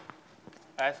boundary.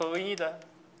 Right? So we need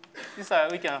this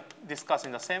we can discuss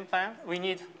in the same time. We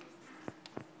need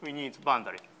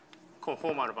boundary,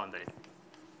 conformal boundary.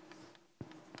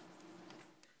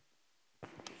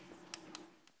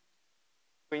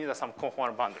 We need some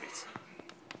conformal boundaries.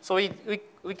 So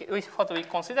what we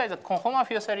consider is a conformal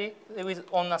field theory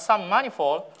on some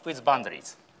manifold with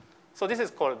boundaries. So this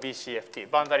is called BCFT,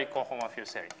 boundary conformal field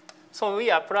theory. So we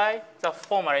apply the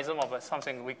formalism of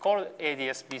something we call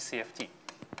ADS BCFT.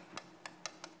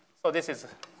 So this is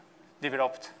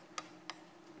developed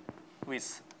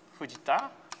with Fujita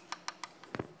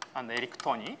and Eric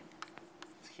Tony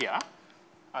here,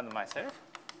 and myself.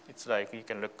 It's like you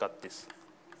can look at this.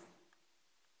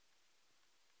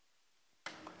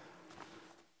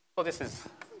 So this is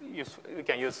we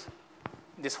can use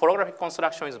this holographic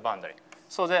construction with boundary.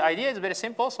 So the idea is very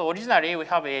simple. So originally we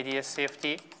have ADS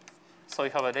CFT. So we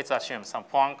have let's assume some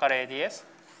Poincare ADS,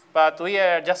 but we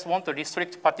just want to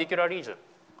restrict particular region,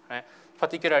 right?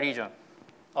 Particular region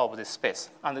of this space,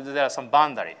 and there are some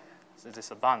boundary. So this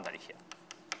is a boundary here.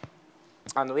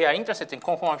 And we are interested in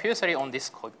conformal field theory on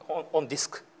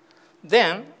disk.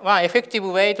 Then one effective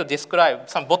way to describe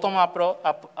some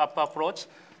bottom-up approach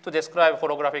to describe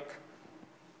holographic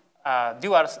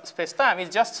dual space-time is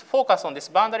just focus on this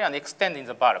boundary and extend in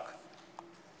the bulk.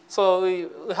 So we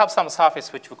have some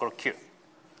surface which we call Q.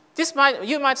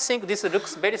 You might think this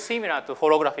looks very similar to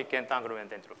holographic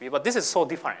entanglement entropy, but this is so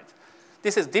different.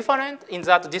 This is different in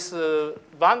that this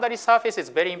boundary surface is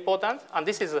very important, and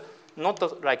this is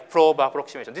not like probe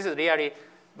approximation. This is really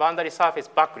boundary surface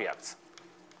back reacts.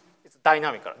 It's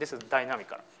dynamical. This is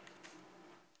dynamical.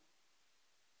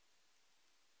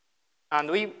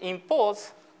 And we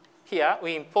impose here,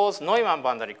 we impose Neumann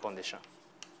boundary condition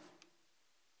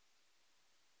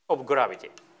of gravity,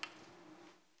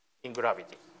 in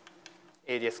gravity,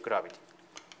 ADS gravity.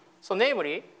 So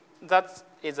namely, that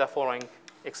is the following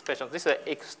expression. This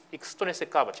is extrinsic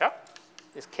curvature.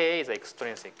 This K is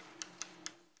extrinsic.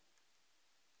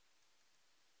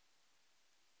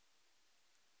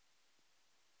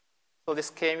 So this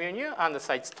K mu nu, and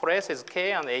its trace is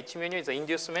K, and H mu nu is the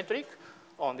induced metric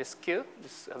on this Q,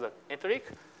 this is a metric.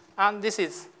 And this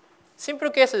is, simple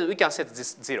cases, we can set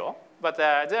this 0. But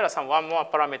there are some one more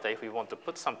parameter if we want to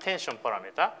put some tension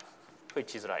parameter,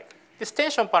 which is like, this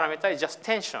tension parameter is just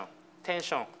tension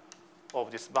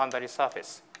of this boundary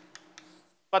surface.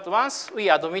 But once we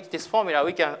admit this formula,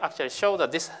 we can actually show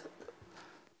that this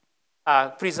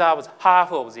preserves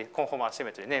half of the conformal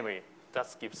symmetry, namely,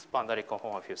 that gives boundary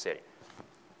conformal field theory.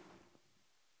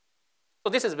 So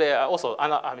this is also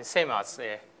same as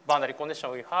the boundary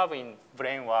condition we have in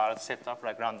brain world setup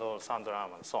like Landau,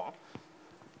 Sandram, and so on.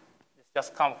 This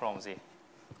just come from the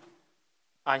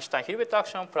Einstein-Hilbert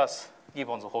action plus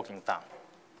Gibbons-Hawking term.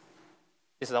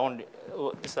 This is the only.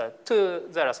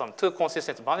 There are some two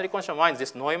consistent boundary conditions. One is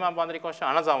this Neumann boundary condition.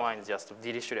 Another one is just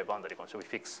Dirichlet boundary condition. We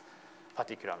fix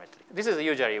particular metric. This is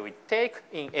usually we take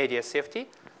in ADS CFT.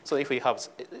 So if we have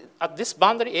at this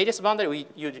boundary, ADS boundary, we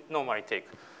normally take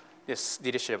this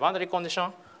Dirichlet boundary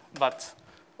condition, but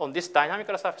on this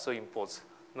dynamical surface, we impose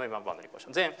Neumann boundary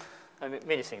condition. Then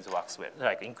many things works well,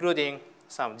 like including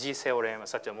some G theorem,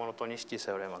 such as monotonicity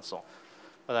theorem, and so on.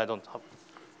 But I don't have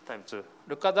time to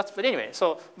look at that. But anyway,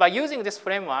 so by using this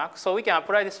framework, so we can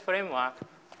apply this framework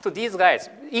to these guys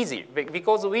easy,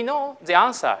 because we know the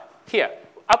answer here.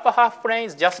 Upper half plane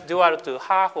is just dual to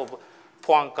half of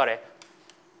Poincare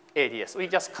ADS. We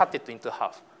just cut it into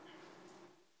half.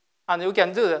 And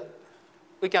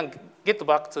we can get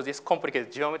back to this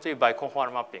complicated geometry by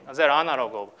conformal mapping. There are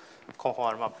analog of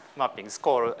conformal mapping. It's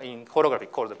called, in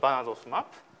holography, called the Bernoulli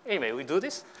map. Anyway, we do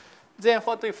this. Then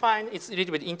what we find is a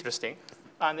little bit interesting.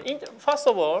 And first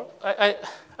of all, I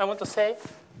want to say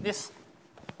these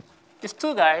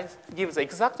two guys give the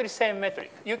exactly same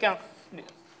metric. You can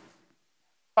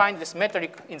find this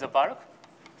metric in the bulk,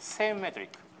 same metric.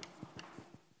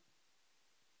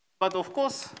 But of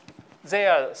course, they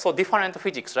are so different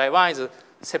physics, right? One is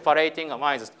separating, and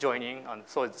one is joining, and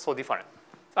so it's so different.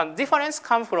 And difference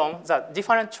comes from the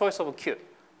different choice of Q.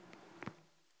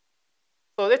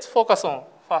 So let's focus on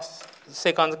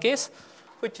second case,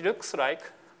 which looks like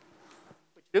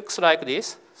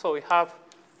this. So we have,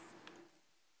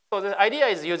 so the idea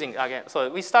is using, again, so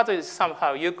we start with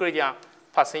somehow Euclidean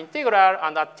path integral,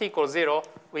 and at t equals 0,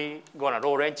 we go on a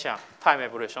Lorentzian time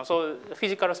evolution. So the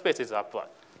physical space is upward.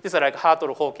 This is like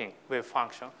Hartree-Hawking wave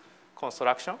function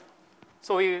construction.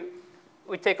 So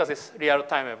we take this real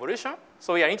time evolution.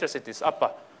 So we are interested in this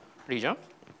upper region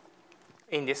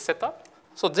in this setup.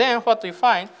 So then what we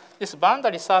find, this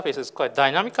boundary surface is quite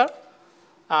dynamical,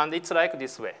 and it's like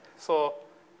this way. So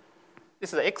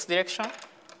this is the x direction,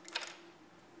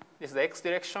 this is the x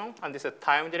direction, and this is the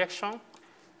time direction,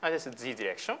 and this is z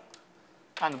direction.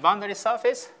 And boundary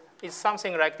surface is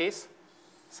something like this,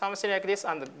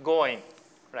 and going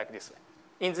like this way.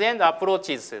 In the end, the approach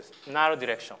is null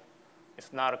direction.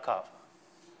 It's null curve.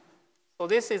 So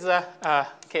this is a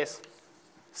case,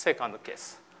 second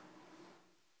case.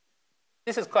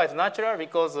 This is quite natural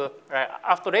because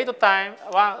after later time,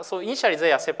 so initially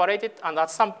they are separated, and at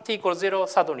some t equals 0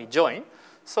 suddenly join.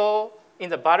 So in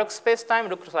the bulk space-time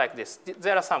looks like this.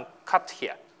 There are some cut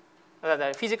here.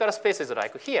 The physical space is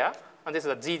like here, and this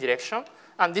is the z direction,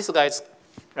 and these guys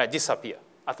disappear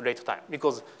at later time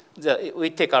because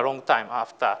we take a long time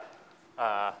after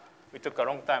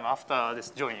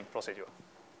this joining procedure.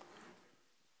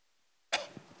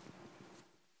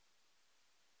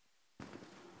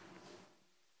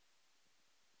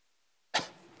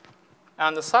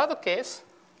 And the third case,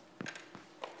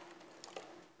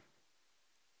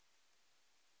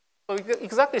 so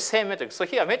exactly same metric. So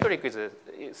here metric is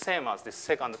same as the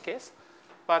second case,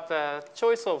 but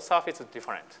choice of surface is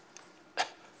different.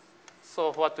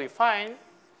 So what we find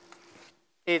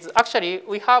is actually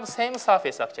we have same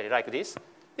surface actually like this.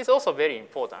 This is also very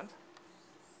important.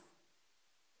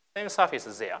 Same surface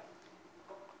is there.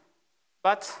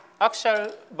 But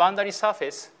actual boundary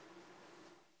surface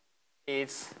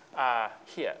is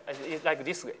here. It's like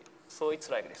this way. So it's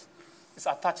like this. It's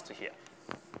attached to here.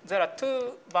 There are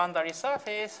two boundary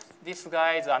surfaces. This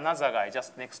guy is another guy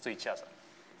just next to each other.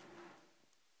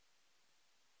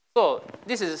 So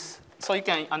this is, so you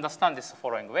can understand this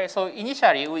following way. So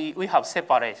initially we have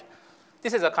separation.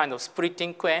 This is a kind of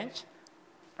splitting quench,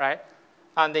 right?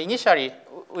 And initially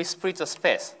we split the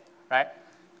space, right?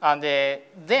 And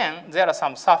then there are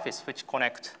some surfaces which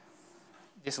connect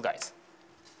these guys.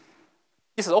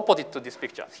 This is opposite to this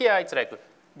picture. Here it's like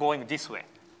going this way.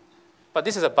 But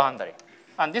this is a boundary.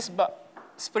 And this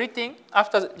splitting,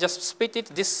 after just split it,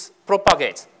 this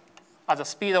propagates at the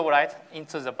speed of light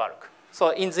into the bulk. So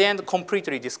in the end,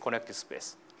 completely disconnected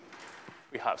space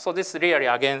we have. So this really,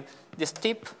 again, this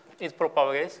tip is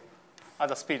propagates at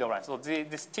the speed of light. So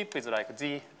this tip is like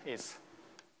z is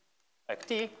like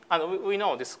t. And we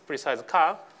know this precise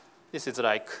curve. This is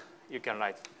like, you can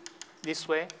write this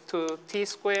way, 2t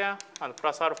square and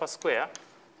plus alpha square,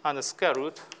 and the square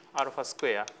root alpha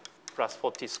square plus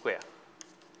 4t square.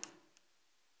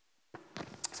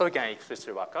 So we can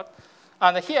explicitly work out.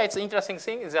 And here it's interesting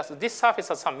thing is that this surface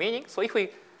has some meaning. So if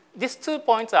these 2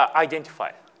 points are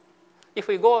identified. If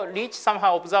we go reach,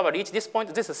 somehow observer reach this point,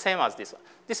 this is the same as this one.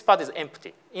 This part is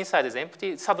empty. Inside is empty,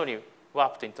 it's suddenly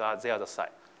warped into the other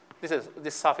side.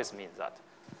 This surface means that.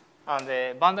 And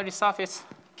the boundary surface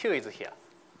Q is here.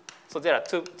 So there are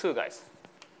two guys,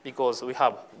 because we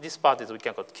have this part is we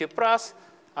can call Q plus,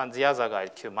 and the other guy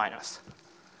is Q minus.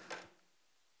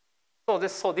 So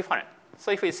this is so different.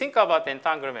 So if we think about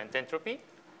entanglement entropy,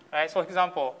 right? So for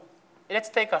example, let's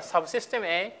take a subsystem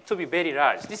A to be very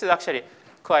large. This is actually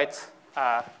quite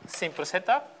a simple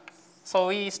setup. So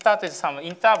we start with some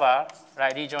interval,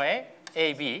 right? Region A,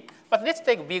 A, B. But let's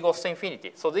take B goes to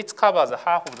infinity. So this covers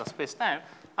half of the space-time,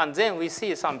 and then we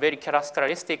see some very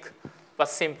characteristic but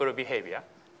simple behavior.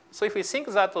 So if we think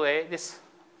that way, this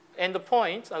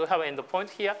endpoint, and we have an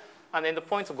endpoint here, and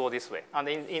endpoints go this way, and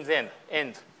in the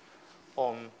end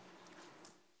on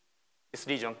this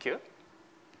region Q.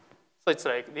 So it's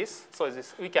like this. So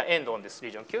we can end on this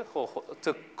region Q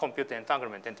to compute the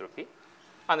entanglement entropy.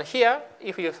 And here,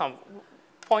 if you have some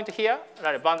point here,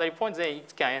 like a boundary point, then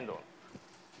it can end on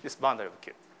this boundary of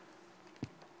Q.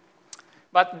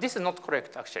 But this is not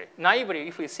correct, actually. Naively,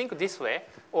 if we think this way,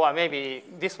 or maybe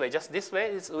this way, just this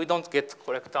way, we don't get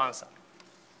correct answer.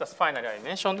 That's finally I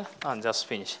mentioned, and just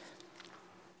finish.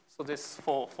 So this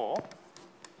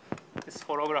this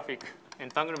holographic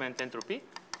entanglement entropy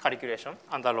calculation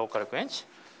under local quench.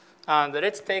 And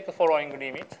let's take the following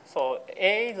limit. So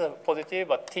A is positive,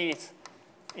 but T is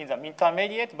in the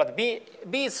intermediate, but B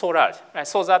is so large, right?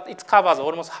 So that it covers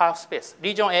almost half space.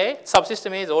 Region A,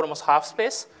 subsystem A is almost half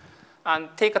space. and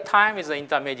take a time is the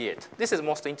intermediate. This is the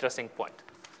most interesting point,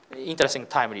 interesting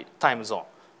time zone.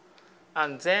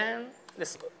 And then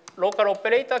this local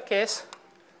operator case,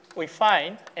 we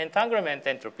find entanglement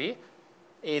entropy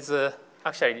is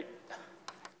actually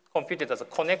computed as a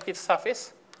connected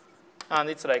surface. And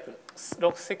it's like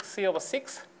log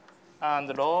 6c/6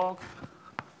 and log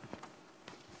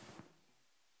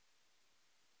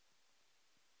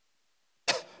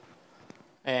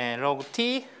log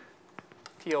t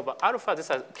over alpha. This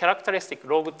is characteristic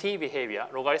log t behavior,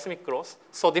 logarithmic growth,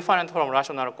 so different from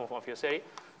rational conformal field theory.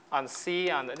 And c,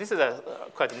 and this is a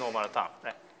quite normal term,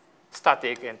 right?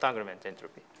 Static entanglement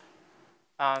entropy.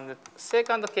 And the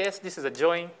second case, this is a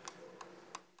joining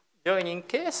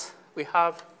case. We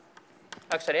have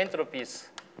actually entropies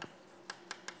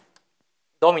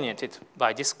dominated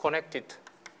by disconnected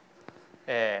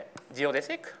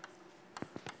geodesic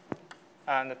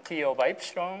and T over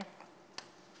epsilon.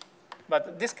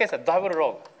 But this case, a double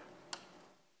log.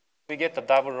 We get a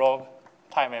double log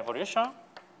time evolution.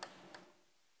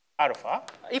 Alpha.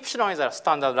 Epsilon is a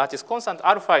standard lattice constant.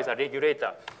 Alpha is a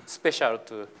regulator special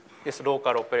to this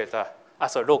local operator,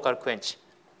 sorry, local quench,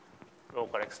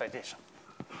 local excitation.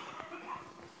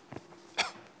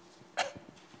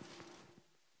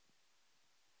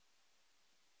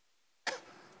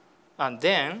 And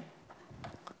then,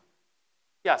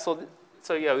 yeah, so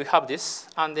yeah, we have this,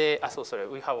 and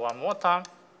we have one more term,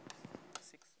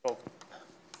 6 log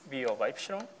b over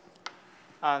epsilon,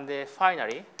 and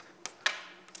finally,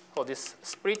 for this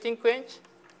splitting quench,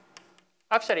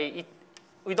 actually,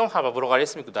 we don't have a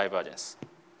logarithmic divergence.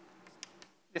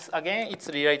 This again, it's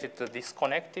related to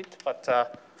disconnected,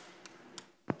 but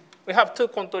we have two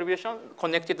contributions,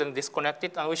 connected and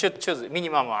disconnected, and we should choose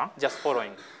minimum one, just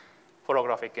following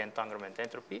holographic entanglement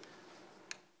entropy.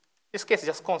 This case is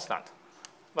just constant,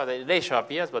 but the ratio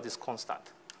appears, but it's constant.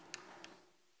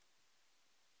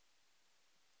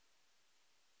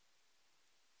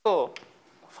 So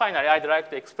finally, I'd like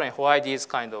to explain why this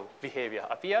kind of behavior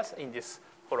appears in this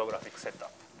holographic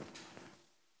setup.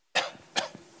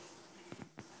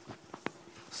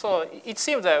 So it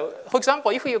seems that, for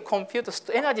example, if you compute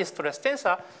energy stress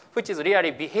tensor, which is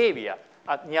really behavior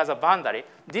near the boundary,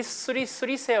 this 3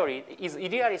 theory is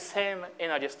really same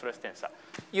energy stress tensor.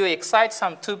 You excite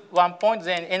one point,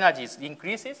 then energy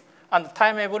increases, and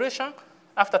time evolution,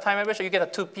 after time evolution, you get a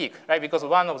 2 peak, right? Because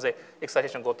one of the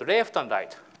excitation go to left and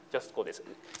right. Just go this.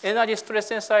 Energy stress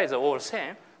tensor is all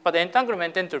same, but the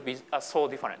entanglement entropies are so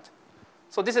different.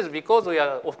 So this is because we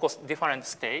are, of course, different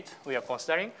state we are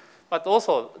considering, but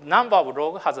also number of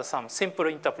log has some simple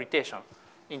interpretation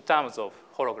in terms of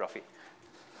holography.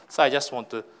 So I just want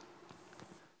to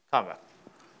come back.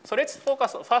 So let's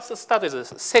focus, first start with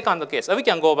the second case. We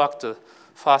can go back to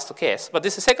first case, but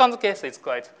this second case is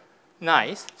quite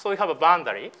nice. So we have a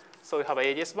boundary. So we have an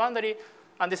ADS boundary,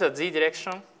 and this is a Z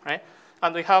direction, right?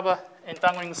 And we have a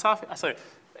entangling surface,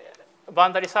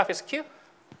 boundary surface Q,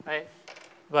 right,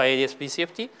 by ADS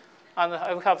BCFT.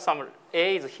 And we have some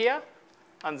A is here,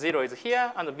 and 0 is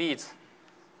here, and B is,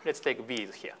 let's take B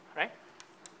is here, right?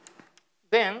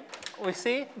 Then we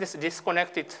see this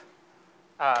disconnected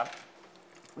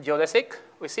geodesic.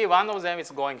 We see one of them is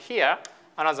going here,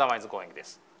 another one is going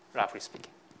this, roughly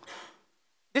speaking.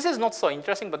 This is not so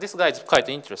interesting, but this guy is quite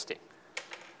interesting.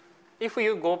 If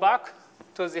you go back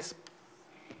to this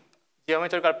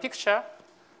geometrical picture,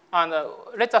 and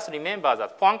let us remember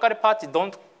that Poincare patch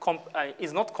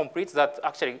is not complete, that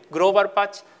actually global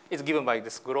patch is given by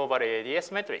this global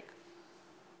ADS metric.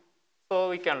 So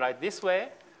we can write this way,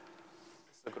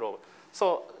 the global.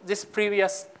 So this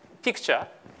previous picture,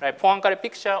 right, Poincare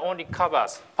picture only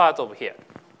covers part of here.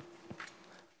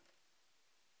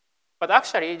 But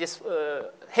actually this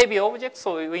heavy object,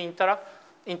 so we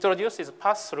introduce this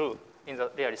pass-through in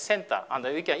the really center, and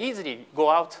we can easily go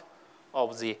out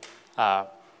of the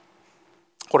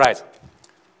horizon.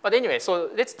 But anyway, so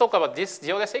let's talk about this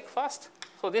geodesic first.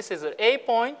 So this is A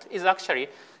point is actually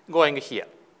going here.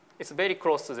 It's very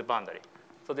close to the boundary.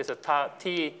 So this is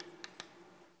T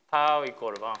tau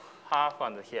equal 1/2,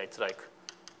 and here it's like,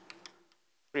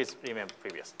 please remember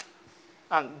previous.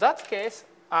 And that case,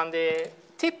 and the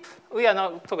tip, we are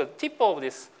now talking tip of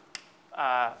this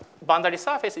boundary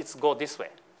surface, it's go this way.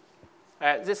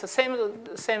 This is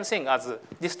the same thing as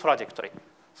this trajectory.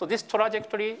 So this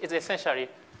trajectory is essentially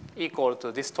equal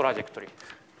to this trajectory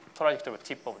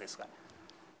tip of this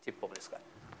guy.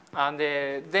 And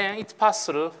then it passes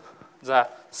through the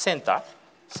center.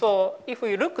 So if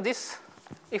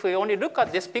we only look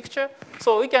at this picture,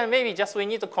 so we can maybe we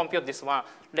need to compute this one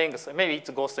length. Maybe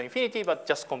it goes to infinity, but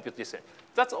just compute this.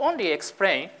 That's only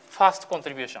explain first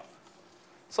contribution.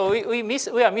 So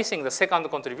we are missing the second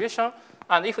contribution.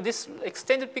 And if this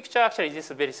extended picture, actually,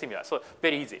 this is very similar. So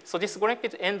very easy. So this is going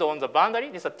to end on the boundary.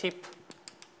 This is a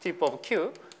tip of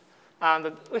Q.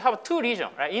 And we have two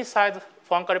regions, right? Inside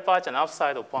Poincare patch and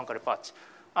outside of Poincare patch.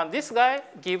 And this guy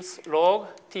gives log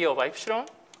T over epsilon,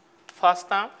 first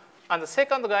term. And the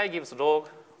second guy gives log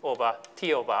over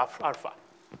T over alpha.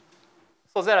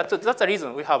 So there are two. That's the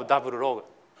reason we have double log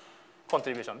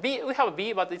contribution. B, we have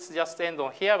B, but it's just end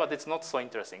on here, but it's not so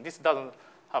interesting. This doesn't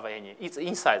have any. It's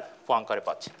inside Poincare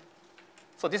patch.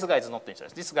 So this guy is not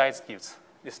interesting. This guy gives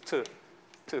this two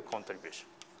contribution.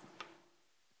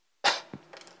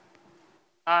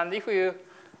 And if you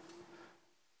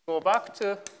go back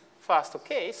to first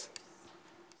case,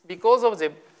 because of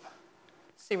the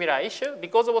similar issue,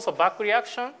 because of also back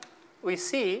reaction, we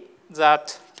see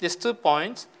that these 2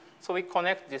 points, so we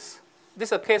connect this.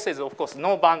 This case is, of course,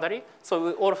 no boundary.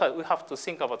 So we have to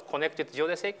think about connected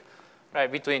geodesic,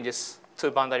 right, between these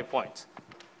 2 boundary points.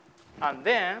 And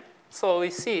then, so we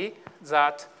see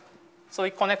that, so we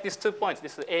connect these 2 points.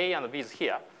 This is A and B is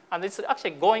here. And it's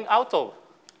actually going out of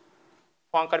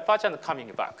Poincare patch and coming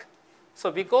back.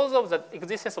 So because of the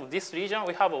existence of this region,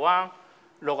 we have one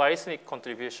logarithmic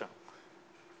contribution.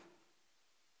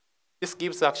 This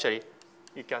gives actually,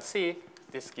 you can see,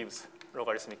 this gives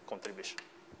logarithmic contribution.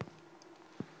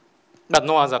 But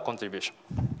no other contribution.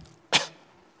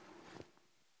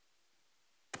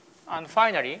 And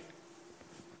finally,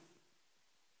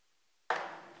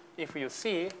 if you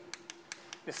see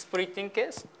the splitting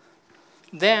case,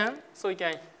 then so we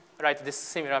can write this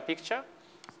similar picture.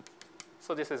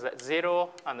 So this is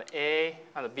 0 and A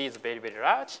and B is very, very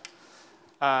large.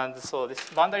 And so this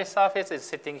boundary surface is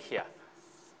sitting here.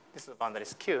 This is boundary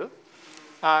is Q.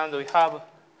 And we have,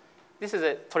 this is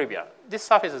a trivial. This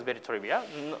surface is very trivial,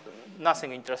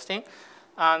 nothing interesting.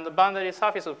 And the boundary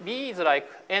surface of B is like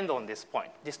end on this point,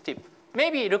 this tip.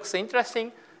 Maybe it looks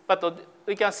interesting, but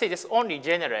we can see this only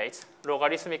generates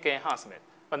logarithmic enhancement,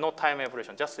 but no time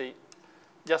evolution,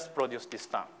 just produce this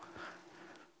term.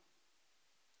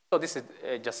 So this is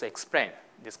just explain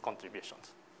these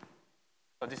contributions.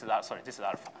 So this is, sorry, this is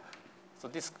alpha. So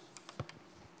this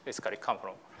basically come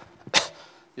from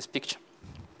this picture.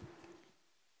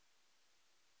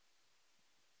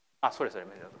 Sorry,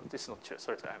 this is not true.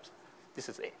 Sorry, this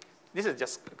is A. This is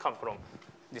just come from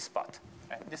this part.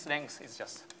 Right? This length is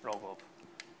just log of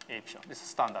A epsilon. This is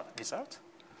standard result.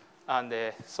 And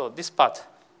so this part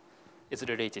is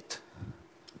related to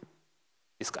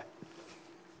this guy.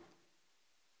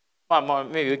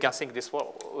 Maybe we can think this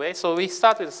way. So we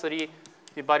start with 3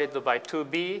 divided by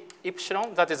 2b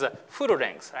epsilon. That is a full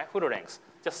length, right? Full length,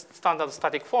 just standard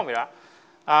static formula.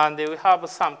 And we have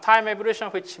some time evolution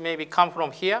which maybe come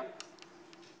from here,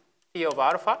 T of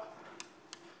alpha.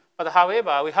 But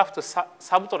however, we have to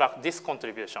subtract this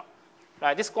contribution.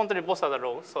 Right? This contribution, both are the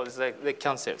logs, so they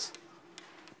cancels.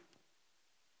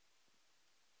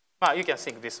 You can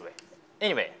think this way.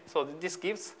 Anyway, so this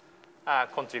gives a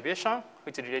contribution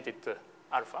which is related to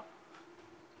alpha.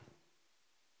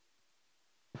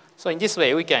 So in this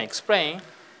way, we can explain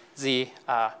the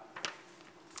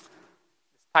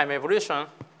time evolution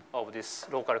of this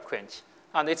local quench.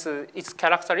 And its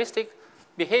characteristic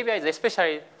behavior is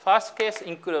especially first case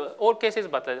include all cases,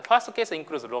 but the first case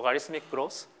includes logarithmic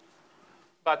growth.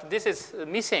 But this is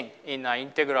missing in an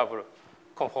integrable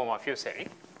conformal field theory.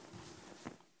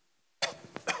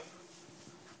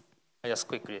 Just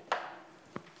quickly.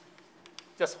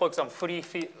 Just for example,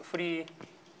 free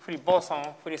boson,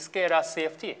 free scalar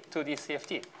CFT, 2D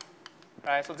CFT.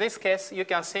 Right? So this case, you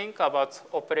can think about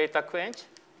operator quench,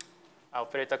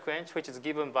 which is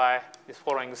given by this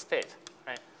following state.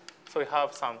 Right? So we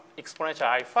have some exponential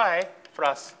I phi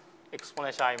plus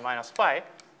exponential I minus phi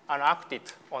and act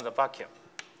it on the vacuum.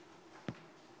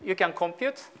 You can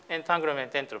compute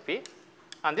entanglement entropy.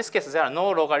 In this case, there are no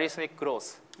logarithmic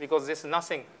growth because there's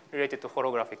nothing related to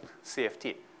holographic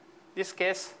CFT. This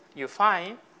case, you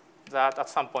find that at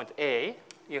some point A,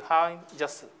 you have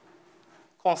just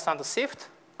constant shift.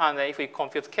 And if we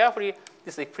compute carefully,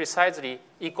 this is precisely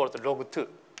equal to log 2.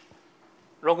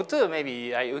 Log 2,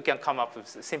 maybe we can come up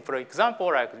with a simpler example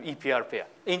like EPR pair.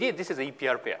 Indeed, this is an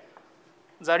EPR pair.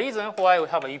 The reason why we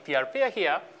have an EPR pair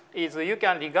here is you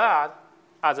can regard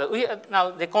as we are now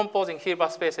decomposing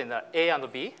Hilbert space in the A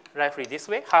and B, roughly this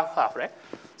way, half-half, right?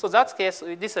 So that case,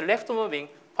 this left-moving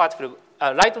particle,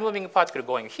 right-moving particle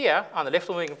going here, and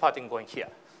left-moving particle going here.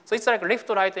 So it's like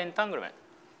left-right entanglement.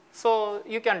 So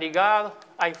you can regard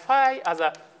I phi as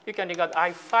you can regard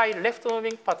I phi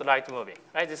left-moving but right-moving,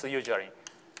 right? This is usually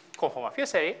conformal field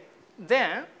theory.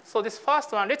 Then, so this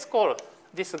first one, let's call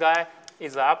this guy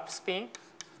is up spin,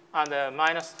 and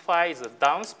minus phi is a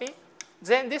downspin,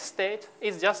 then this state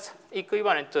is just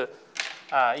equivalent to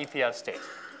EPR state.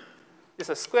 This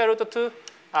is square root of 2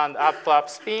 and up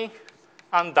spin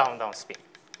and down spin.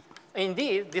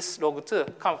 Indeed, this log 2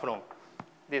 comes from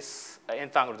this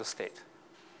entangled state.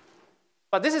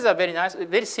 But this is a very nice,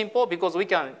 very simple because we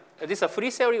can, this is a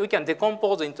free theory, we can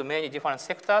decompose into many different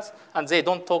sectors and they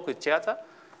don't talk with each other.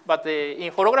 But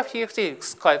in holography,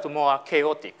 it's quite more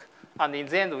chaotic. And in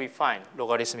the end, we find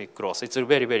logarithmic growth. It's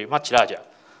very, very much larger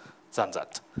than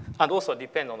that. And also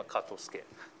depend on the cutoff scale.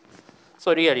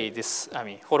 So really, this,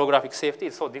 holographic safety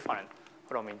is so different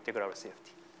from integral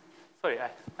safety. Sorry,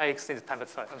 I extended time,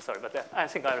 but I'm sorry, but I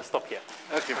think I will stop here.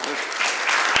 Okay.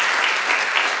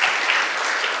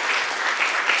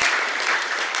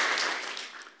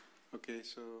 Okay,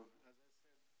 so.